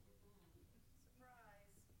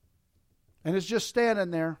 and it's just standing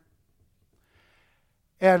there.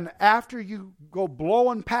 And after you go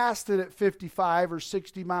blowing past it at 55 or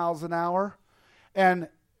 60 miles an hour, and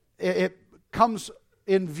it comes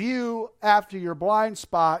in view after your blind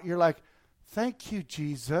spot, you're like, thank you,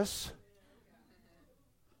 Jesus,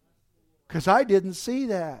 because I didn't see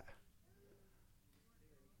that.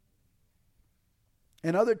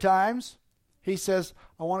 And other times, he says,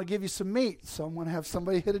 I want to give you some meat, so I'm going to have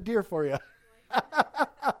somebody hit a deer for you.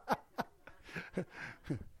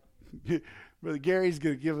 Brother Gary's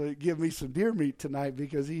going to give me some deer meat tonight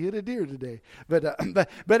because he hit a deer today.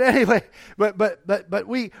 But anyway, but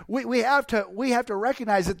we have to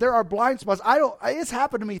recognize that there are blind spots. It's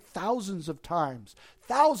happened to me thousands of times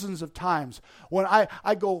when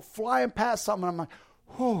I go flying past something and I'm like,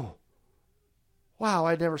 oh, wow,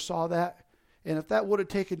 I never saw that. And if that would have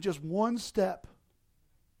taken just one step,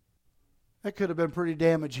 that could have been pretty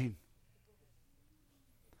damaging.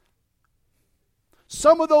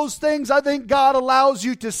 Some of those things I think God allows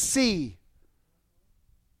you to see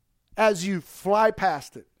as you fly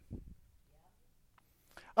past it.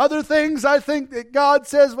 Other things I think that God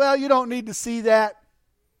says, well, you don't need to see that.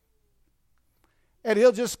 And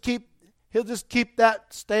he'll just keep that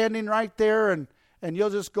standing right there, and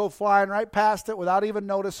you'll just go flying right past it without even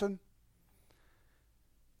noticing.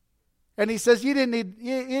 And he says, you didn't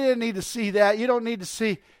need to see that. You don't need to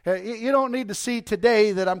see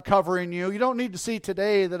today that I'm covering you. You don't need to see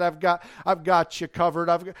today that I've got you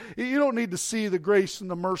covered. You don't need to see the grace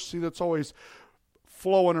and the mercy that's always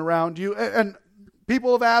flowing around you. And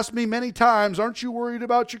people have asked me many times, aren't you worried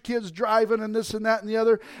about your kids driving and this and that and the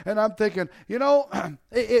other? And I'm thinking,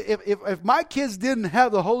 if my kids didn't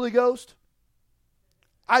have the Holy Ghost,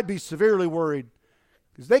 I'd be severely worried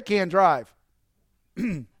because they can't drive.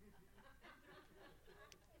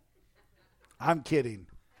 I'm kidding.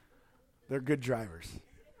 They're good drivers.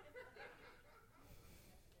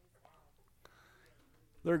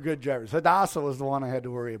 They're good drivers. Hadassah was the one I had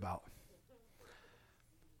to worry about.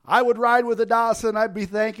 I would ride with Hadassah and I'd be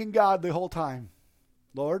thanking God the whole time.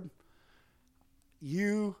 Lord,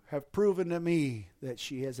 you have proven to me that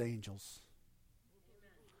she has angels.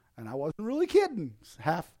 And I wasn't really kidding.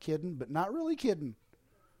 Half kidding, but not really kidding.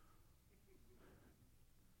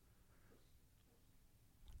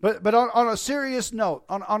 But on a serious note,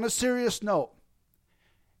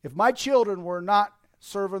 if my children were not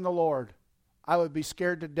serving the Lord, I would be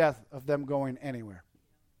scared to death of them going anywhere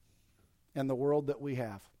in the world that we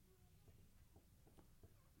have.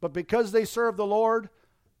 But because they serve the Lord,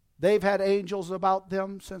 they've had angels about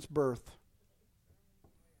them since birth.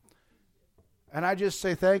 And I just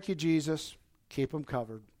say, thank you, Jesus. Keep them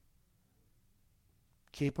covered.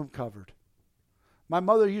 Keep them covered. My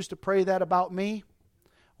mother used to pray that about me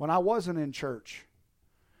when I wasn't in church.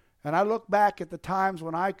 And I look back at the times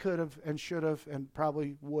when I could have and should have and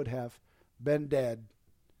probably would have been dead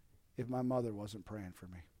if my mother wasn't praying for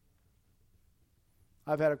me.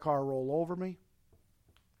 I've had a car roll over me.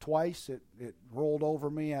 Twice it rolled over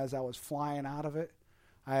me as I was flying out of it.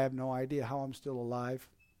 I have no idea how I'm still alive.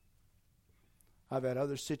 I've had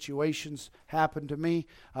other situations happen to me.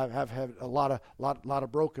 I've had a lot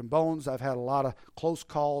of broken bones. I've had a lot of close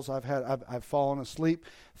calls. I've fallen asleep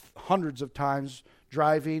hundreds of times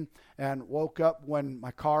driving and woke up when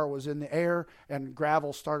my car was in the air and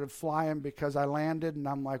gravel started flying because I landed, and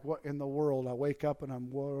I'm like, what in the world? I wake up and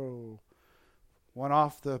I'm, whoa. Went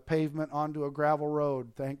off the pavement onto a gravel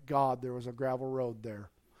road. Thank God there was a gravel road there.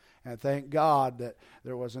 And thank God that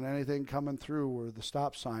there wasn't anything coming through where the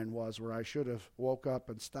stop sign was, where I should have woke up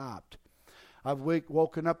and stopped. I've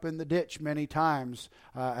woken up in the ditch many times.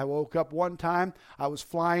 I woke up one time, I was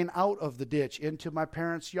flying out of the ditch into my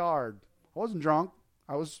parents' yard. I wasn't drunk.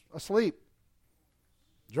 I was asleep.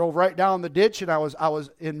 Drove right down the ditch, and I was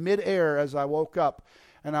in midair as I woke up.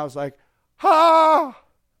 And I was like, ha!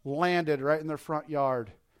 Landed right in their front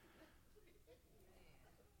yard.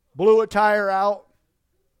 Blew a tire out.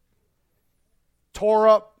 Tore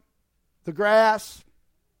up the grass.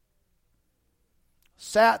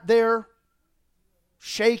 Sat there,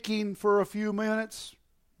 shaking for a few minutes,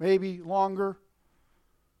 maybe longer.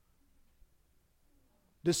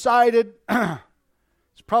 Decided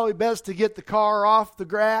it's probably best to get the car off the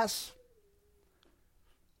grass.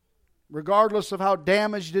 regardless of how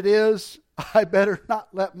damaged it is, I better not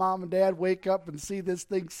let Mom and Dad wake up and see this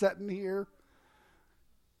thing sitting here.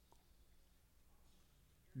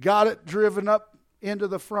 Got it driven up into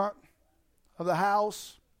the front of the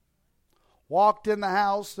house. Walked in the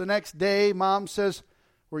house the next day. Mom says,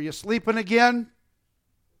 "Were you sleeping again?"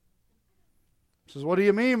 Says, "What do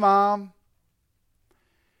you mean, Mom?"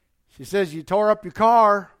 She says, "You tore up your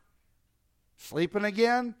car." "Sleeping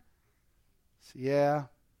again?" I said, "Yeah."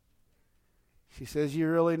 She says, "You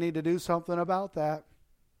really need to do something about that."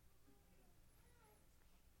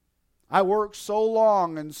 I worked so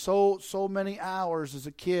long and so many hours as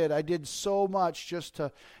a kid. I did so much just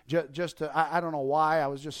to I don't know why. I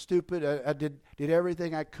was just stupid. I did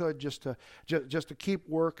everything I could just to keep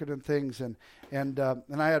working and things. And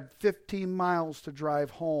I had 15 miles to drive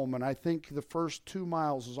home. And I think the first 2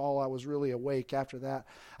 miles is all I was really awake. After that,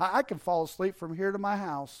 I can fall asleep from here to my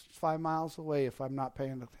house. It's 5 miles away if I'm not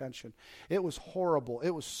paying attention. It was horrible. It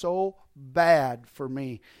was so bad for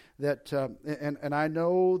me. That and I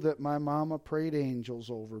know that my mama prayed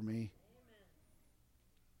angels over me.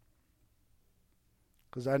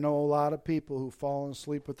 Because I know a lot of people who've fallen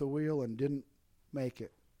asleep at the wheel and didn't make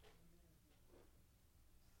it.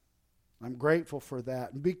 I'm grateful for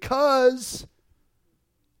that. Because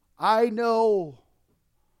I know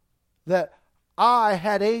that I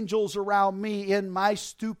had angels around me in my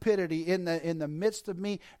stupidity, in the midst of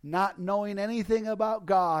me not knowing anything about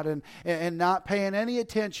God and not paying any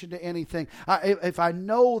attention to anything. If I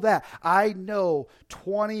know that, I know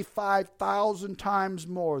 25,000 times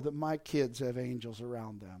more that my kids have angels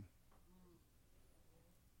around them.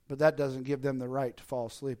 But that doesn't give them the right to fall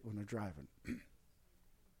asleep when they're driving.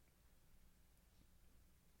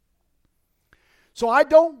 So I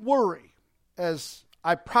don't worry as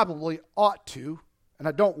I probably ought to, and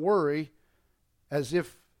I don't worry as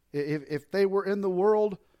if they were in the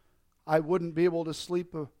world, I wouldn't be able to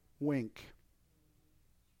sleep a wink.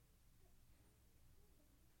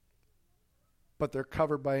 But they're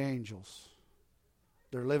covered by angels.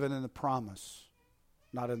 They're living in the promise,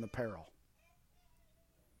 not in the peril.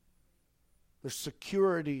 There's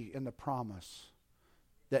security in the promise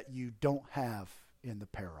that you don't have in the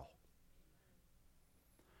peril.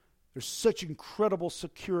 There's such incredible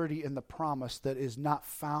security in the promise that is not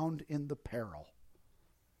found in the peril.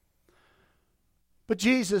 But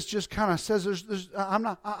Jesus just kind of says, I'm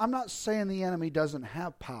not saying the enemy doesn't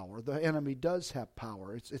have power. The enemy does have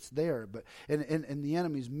power. It's there. But and the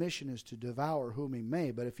enemy's mission is to devour whom he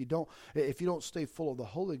may. But if you don't stay full of the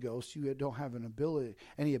Holy Ghost, you don't have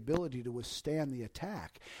any ability to withstand the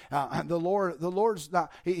attack. The Lord's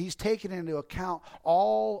not. He's taken into account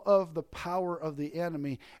all of the power of the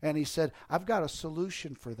enemy, and he said, "I've got a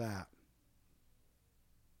solution for that.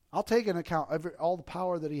 I'll take into account all the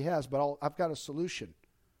power that he has, but I've got a solution.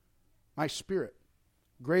 My Spirit.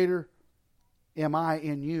 Greater am I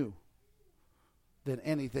in you than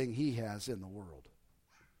anything he has in the world."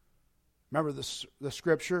 Remember the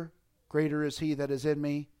scripture? Greater is he that is in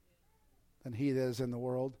me than he that is in the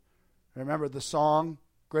world. Remember the song?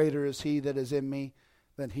 Greater is he that is in me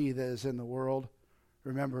than he that is in the world.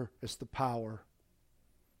 Remember, it's the power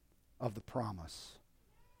of the promise,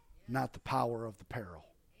 not the power of the peril.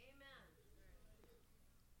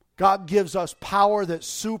 God gives us power that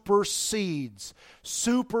supersedes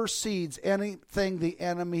anything the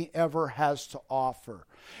enemy ever has to offer.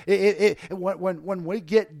 When we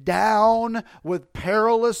get down with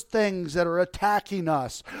perilous things that are attacking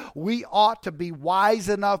us, we ought to be wise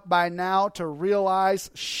enough by now to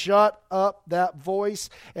realize, shut up that voice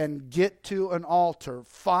and get to an altar.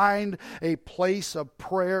 Find a place of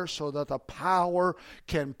prayer so that the power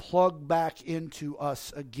can plug back into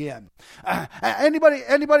us again. Anybody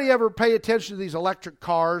ever pay attention to these electric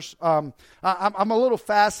cars? I'm a little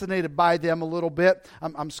fascinated by them a little bit.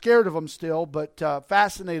 I'm scared of them still, but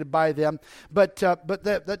fascinated by them. But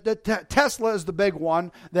the Tesla is the big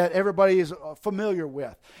one that everybody is familiar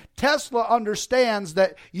with. Tesla understands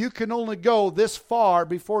that you can only go this far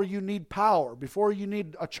before you need power, before you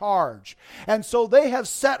need a charge. And so they have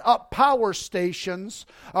set up power stations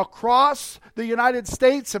across the United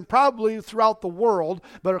States and probably throughout the world.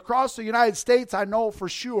 But across the United States, I know for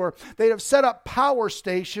sure, they have set up power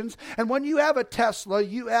stations. And when you have a Tesla,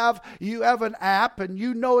 you have an app and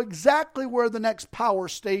you know exactly where the next power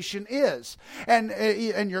station is.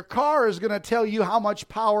 And your car is going to tell you how much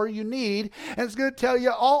power you need. And it's going to tell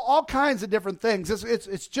you all all kinds of different things.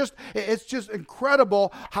 It's just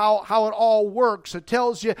incredible how it all works. It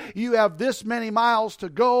tells you have this many miles to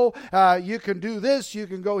go. You can do this. You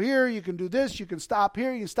can go here. You can do this. You can stop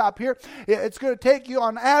here. You can stop here. It's going to take you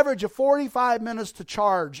on average of 45 minutes to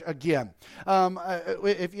charge again.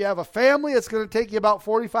 If you have a family, it's going to take you about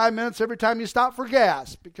 45 minutes every time you stop for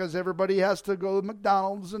gas, because everybody has to go to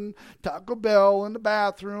McDonald's and Taco Bell and the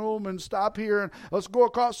bathroom and stop here, and let's go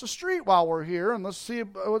across the street while we're here, and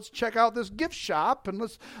let's check out this gift shop, and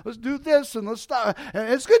let's do this, and let's stop. And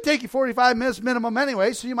it's going to take you 45 minutes minimum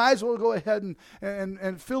anyway, so you might as well go ahead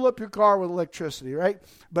and fill up your car with electricity, right?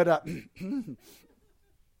 But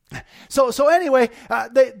So anyway,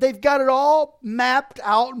 they've got it all mapped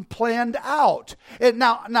out and planned out. And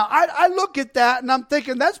now I look at that and I'm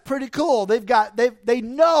thinking that's pretty cool. They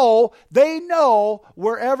know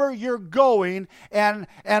wherever you're going and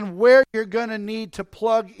where you're going to need to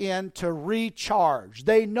plug in to recharge.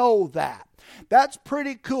 They know that. That's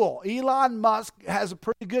pretty cool. Elon Musk has a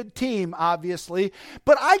pretty good team, obviously,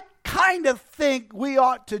 but I kind of think we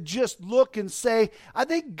ought to just look and say, I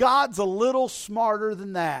think God's a little smarter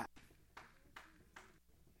than that.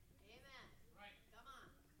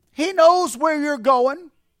 He knows where you're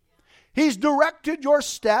going. He's directed your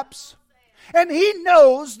steps. And He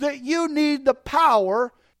knows that you need the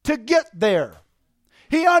power to get there.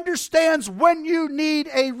 He understands when you need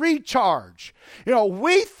a recharge.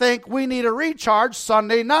 We think we need a recharge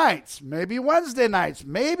Sunday nights, maybe Wednesday nights,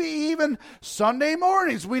 maybe even Sunday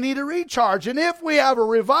mornings. We need a recharge. And if we have a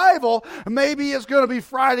revival, maybe it's going to be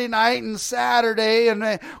Friday night and Saturday,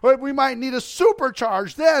 and we might need a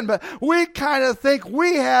supercharge then. But we kind of think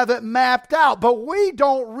we have it mapped out. But we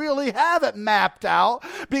don't really have it mapped out,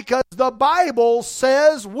 because the Bible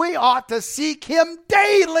says we ought to seek Him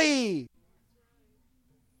daily.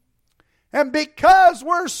 And because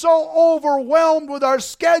we're so overwhelmed with our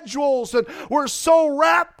schedules, and we're so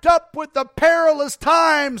wrapped up with the perilous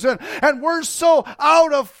times, and we're so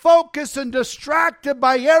out of focus and distracted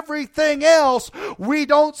by everything else, we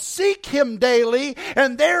don't seek Him daily,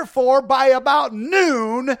 and therefore by about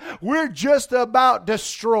noon, we're just about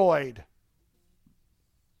destroyed.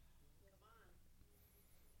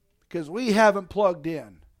 Because we haven't plugged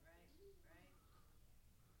in.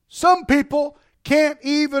 Some people can't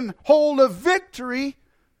even hold a victory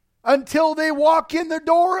until they walk in the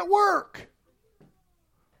door at work.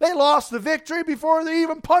 They lost the victory before they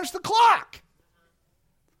even punched the clock.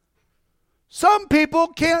 Some people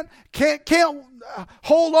can't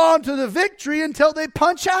hold on to the victory until they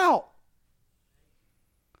punch out.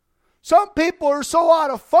 Some people are so out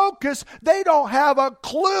of focus, they don't have a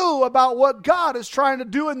clue about what God is trying to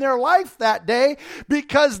do in their life that day,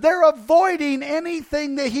 because they're avoiding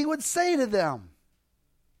anything that He would say to them.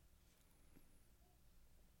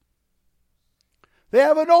 They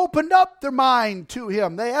haven't opened up their mind to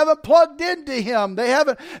Him. They haven't plugged into Him. They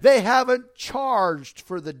haven't charged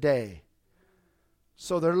for the day.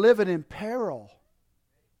 So they're living in peril,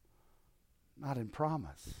 not in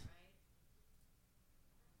promise.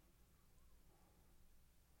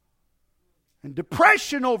 And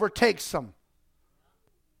depression overtakes them.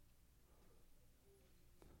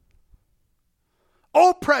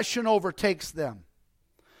 Oppression overtakes them.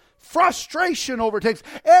 Frustration overtakes.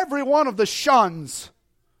 Every one of the shuns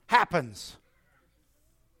happens.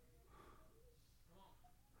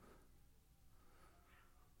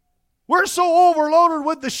 We're so overloaded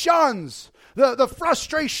with the shuns, the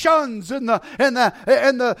frustrations and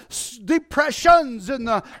the depressions and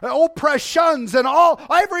the oppressions and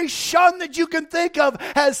every shun that you can think of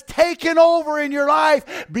has taken over in your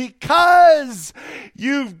life, because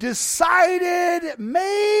you've decided,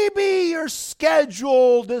 maybe your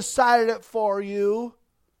schedule decided it for you,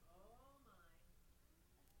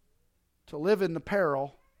 to live in the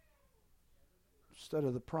peril instead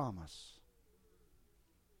of the promise.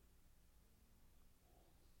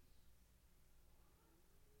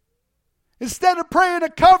 Instead of praying a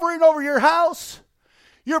covering over your house,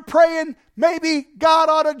 you're praying maybe God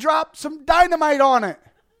ought to drop some dynamite on it.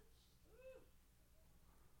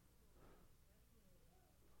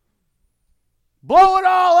 Blow it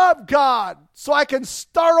all up, God, so I can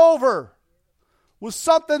start over with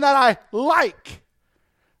something that I like.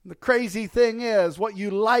 And the crazy thing is, what you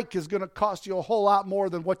like is going to cost you a whole lot more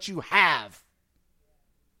than what you have.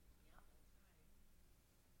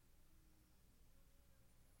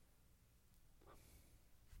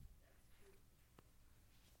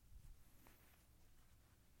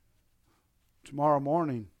 Tomorrow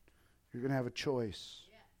morning, you're going to have a choice.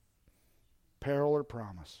 Peril or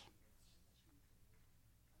promise.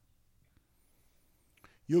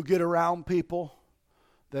 You'll get around people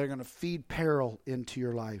They're going to feed peril into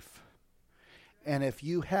your life. And if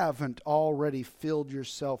you haven't already filled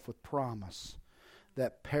yourself with promise,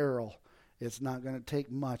 that peril, it's not going to take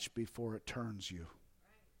much before it turns you.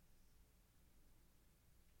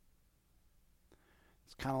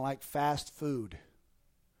 It's kind of like fast food.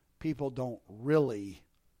 People don't really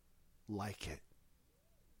like it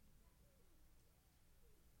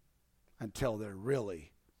until they're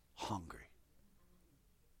really hungry.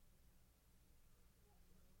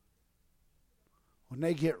 When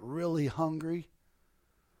they get really hungry,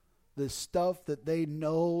 the stuff that they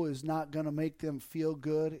know is not going to make them feel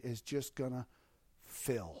good is just going to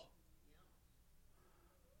fill.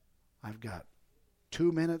 I've got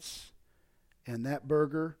 2 minutes and that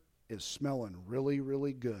burger is smelling really,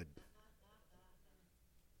 really good.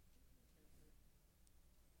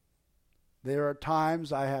 There are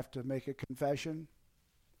times I have to make a confession.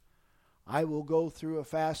 I will go through a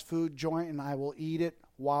fast food joint and I will eat it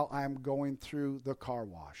while I'm going through the car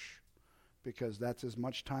wash, because that's as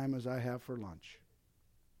much time as I have for lunch.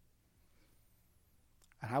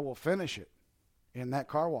 And I will finish it in that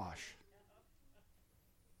car wash.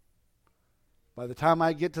 By the time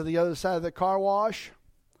I get to the other side of the car wash,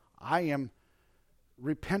 I am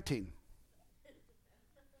repenting.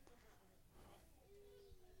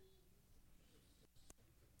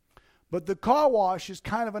 But the car wash is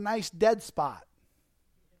kind of a nice dead spot.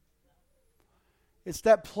 It's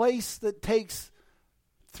that place that takes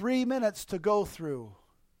 3 minutes to go through,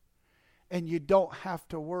 and you don't have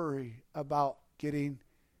to worry about getting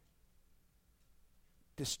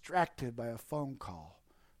distracted by a phone call,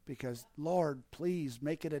 because, Lord, please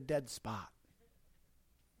make it a dead spot.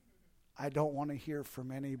 I don't want to hear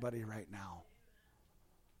from anybody right now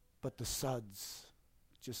but the suds.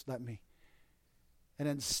 Just let me. And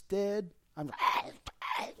instead, I'm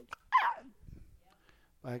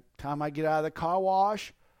by the time I get out of the car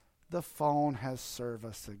wash, the phone has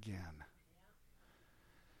service again.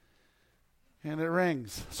 And it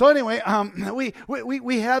rings. So anyway,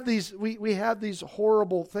 we have these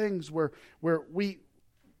horrible things where we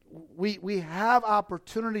have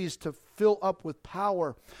opportunities to fill up with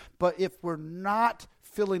power, but if we're not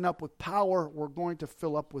filling up with power, we're going to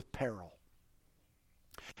fill up with peril.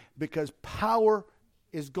 Because power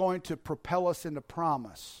is going to propel us into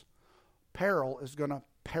promise. Peril is going to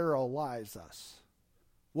paralyze us.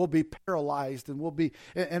 We'll be paralyzed, and we'll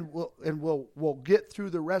get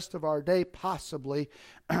through the rest of our day possibly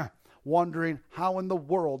wondering, how in the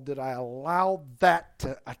world did I allow that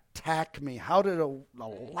to attack me? How did I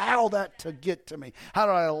allow that to get to me? How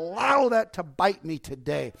did I allow that to bite me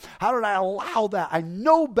today? How did I allow that? I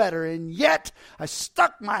know better, and yet I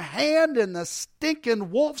stuck my hand in the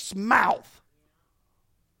stinking wolf's mouth.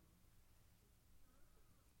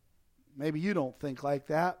 Maybe you don't think like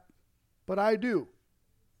that, but I do.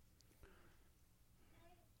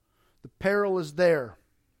 The peril is there.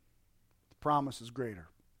 The promise is greater.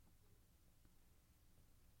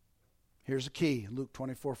 Here's the key. Luke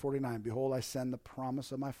 24:49. Behold, I send the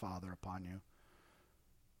promise of my Father upon you.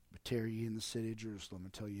 But tarry ye in the city of Jerusalem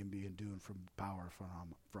until ye be endued from power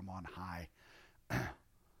from on high.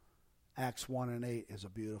 Acts 1:8 is a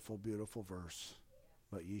beautiful, beautiful verse.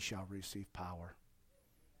 But ye shall receive power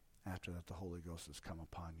after that the Holy Ghost has come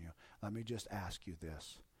upon you. Let me just ask you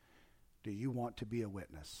this. Do you want to be a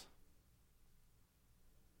witness?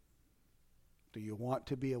 Do you want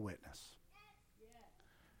to be a witness?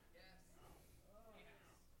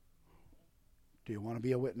 Do you want to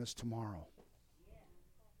be a witness tomorrow?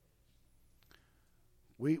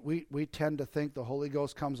 We tend to think the Holy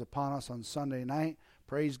Ghost comes upon us on Sunday night.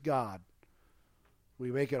 Praise God.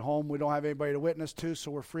 We make it home. We don't have anybody to witness to,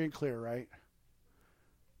 so we're free and clear, right?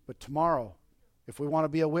 But tomorrow, if we want to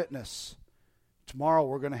be a witness, tomorrow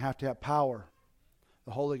we're going to have power.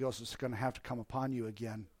 The Holy Ghost is going to have to come upon you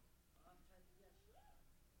again.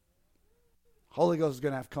 Holy Ghost is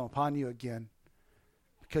going to have to come upon you again,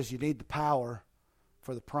 because you need the power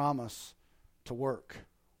for the promise to work.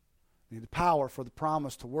 You need the power for the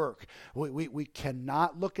promise to work. We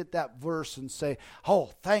cannot look at that verse and say,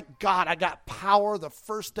 oh, thank God I got power the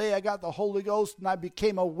first day I got the Holy Ghost and I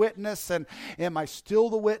became a witness. And am I still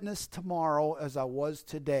the witness tomorrow as I was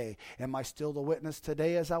today? Am I still the witness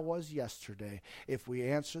today as I was yesterday? If we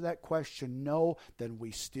answer that question no, then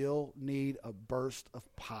we still need a burst of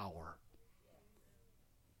power.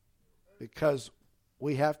 Because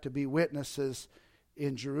we have to be witnesses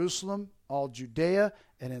in Jerusalem, all Judea,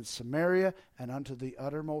 and in Samaria, and unto the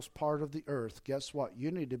uttermost part of the earth. Guess what?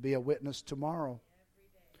 You need to be a witness tomorrow.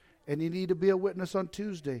 And you need to be a witness on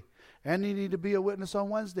Tuesday. And you need to be a witness on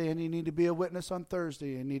Wednesday. And you need to be a witness on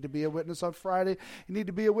Thursday. You need to be a witness on Friday. You need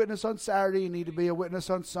to be a witness on Saturday. You need to be a witness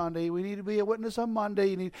on Sunday. We need to be a witness on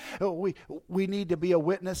Monday. We need to be a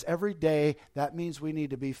witness every day. That means we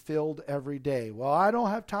need to be filled every day. Well, I don't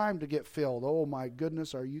have time to get filled. Oh, my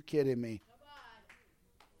goodness, are you kidding me?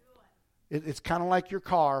 It's kind of like your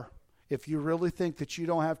car. If you really think that you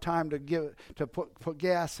don't have time to put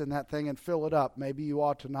gas in that thing and fill it up, maybe you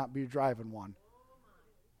ought to not be driving one.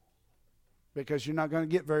 Because you're not going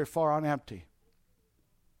to get very far on empty.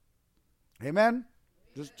 Amen?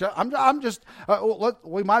 We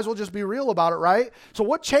might as well just be real about it, right? So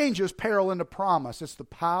what changes peril into promise? It's the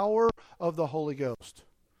power of the Holy Ghost.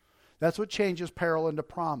 That's what changes peril into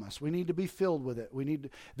promise. We need to be filled with it. We need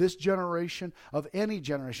this generation of any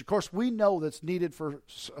generation. Of course, we know that's needed for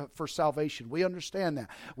salvation. We understand that.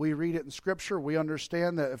 We read it in Scripture. We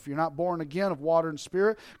understand that if you're not born again of water and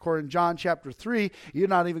Spirit, according to John chapter 3, you're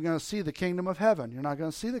not even going to see the kingdom of heaven. You're not going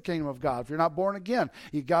to see the kingdom of God if you're not born again.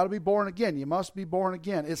 You've got to be born again. You must be born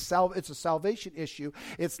again. It's a salvation issue.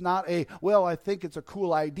 It's not I think it's a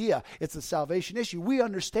cool idea. It's a salvation issue. We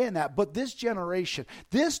understand that. But this generation,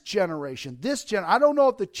 I don't know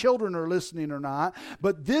if the children are listening or not,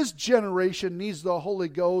 but this generation needs the Holy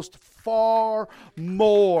Ghost far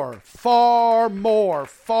more,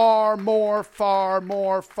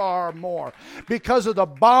 because of the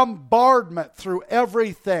bombardment through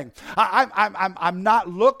everything. I'm not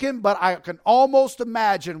looking, but I can almost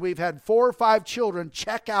imagine we've had 4 or 5 children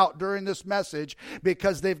check out during this message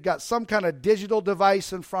because they've got some kind of digital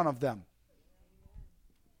device in front of them.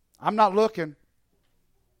 I'm not looking.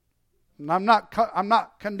 I'm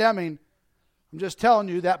not condemning. I'm just telling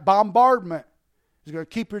you that bombardment is going to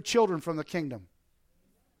keep your children from the kingdom.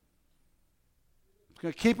 It's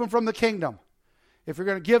going to keep them from the kingdom. If you're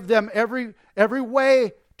going to give them every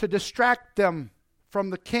way to distract them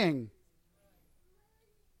from the king,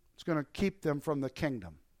 it's going to keep them from the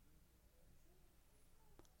kingdom.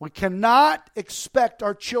 We cannot expect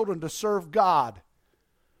our children to serve God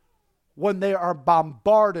when they are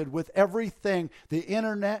bombarded with everything, the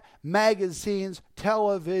internet, magazines,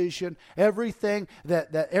 television, everything,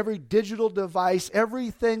 that every digital device,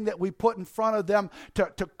 everything that we put in front of them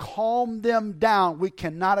to calm them down. We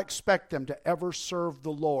cannot expect them to ever serve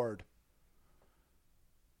the Lord.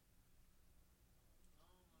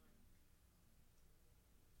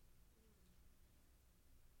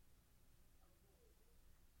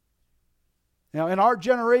 Now, in our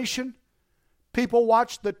generation, people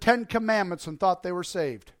watched the 10 Commandments and thought they were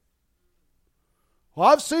saved. Well,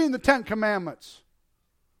 I've seen the 10 Commandments.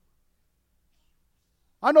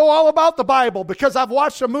 I know all about the Bible because I've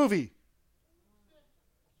watched a movie.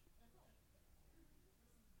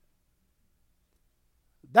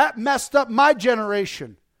 That messed up my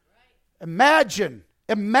generation. Imagine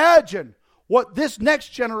what this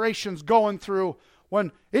next generation's going through.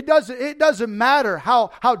 When it doesn't matter how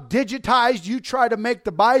digitized you try to make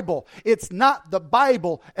the Bible. It's not the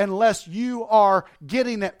Bible unless you are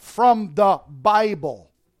getting it from the Bible.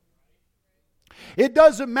 It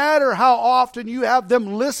doesn't matter how often you have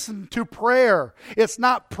them listen to prayer. It's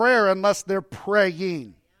not prayer unless they're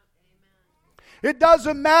praying. It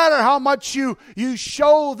doesn't matter how much you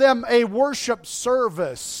show them a worship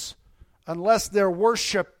service unless they're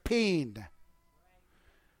worshiping.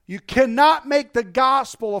 You cannot make the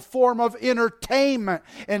gospel a form of entertainment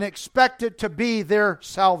and expect it to be their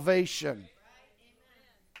salvation.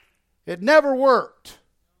 It never worked.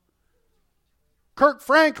 Kirk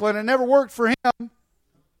Franklin, it never worked for him.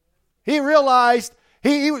 He realized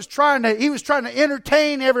he was trying to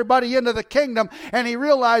entertain everybody into the kingdom, and he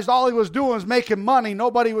realized all he was doing was making money.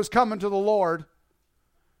 Nobody was coming to the Lord.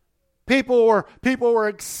 People were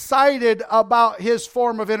excited about his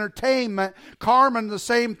form of entertainment. Carmen, the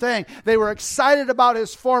same thing. They were excited about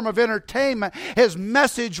his form of entertainment. His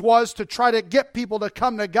message was to try to get people to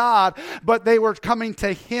come to God, but they were coming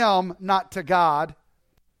to him, not to God.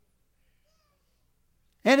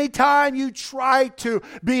 Anytime you try to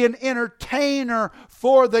be an entertainer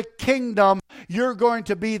for the kingdom, you're going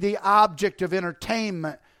to be the object of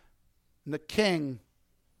entertainment. And the king,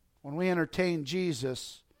 when we entertain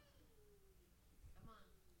Jesus,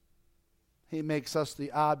 he makes us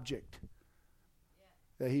the object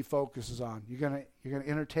that he focuses on. You're gonna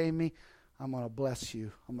entertain me? I'm going to bless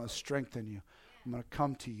you. I'm going to strengthen you. I'm going to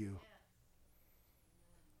come to you.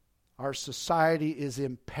 Our society is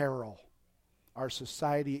in peril. Our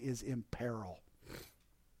society is in peril.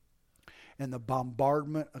 And the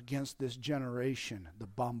bombardment against this generation,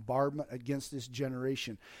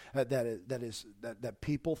 that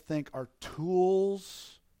people think are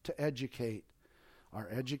tools to educate, are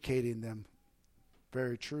educating them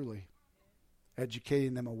very truly,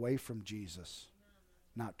 educating them away from Jesus,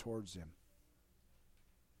 not towards Him.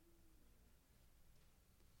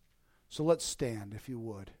 So let's stand, if you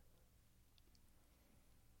would.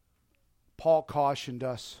 Paul cautioned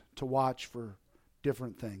us to watch for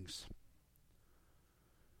different things.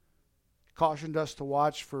 Cautioned us to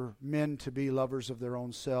watch for men to be lovers of their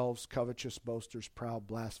own selves, covetous, boasters, proud,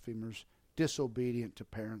 blasphemers, disobedient to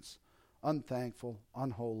parents, unthankful,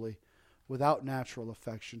 unholy, without natural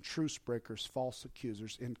affection, truce breakers, false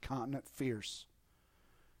accusers, incontinent, fierce,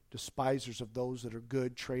 despisers of those that are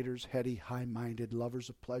good, traitors, heady, high-minded, lovers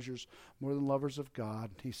of pleasures more than lovers of God.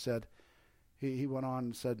 He said, he went on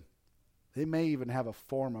and said, they may even have a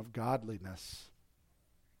form of godliness,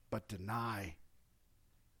 but deny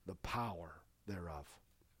the power thereof.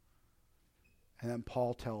 And then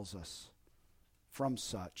Paul tells us, from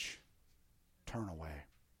such, turn away.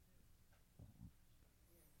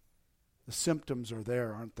 The symptoms are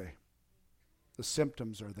there, aren't they? The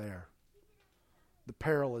symptoms are there. The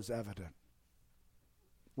peril is evident.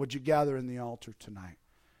 Would you gather in the altar tonight?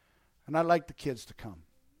 And I'd like the kids to come.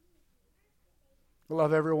 I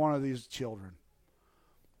love every one of these children.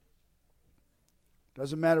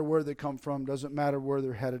 Doesn't matter where they come from. Doesn't matter where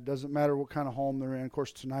they're headed. Doesn't matter what kind of home they're in. Of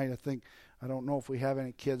course, tonight I don't know if we have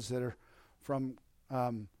any kids that are from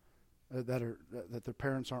that their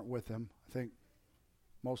parents aren't with them. I think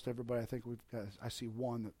most everybody. I see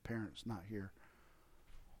one that parent's not here.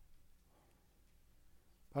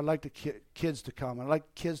 I'd like the kids to come. I'd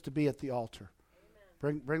like kids to be at the altar.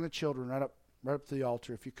 Amen. Bring the children right up to the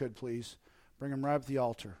altar, if you could, please. Bring them right up to the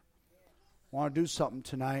altar. I want to do something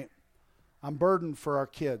tonight. I'm burdened for our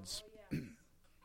kids.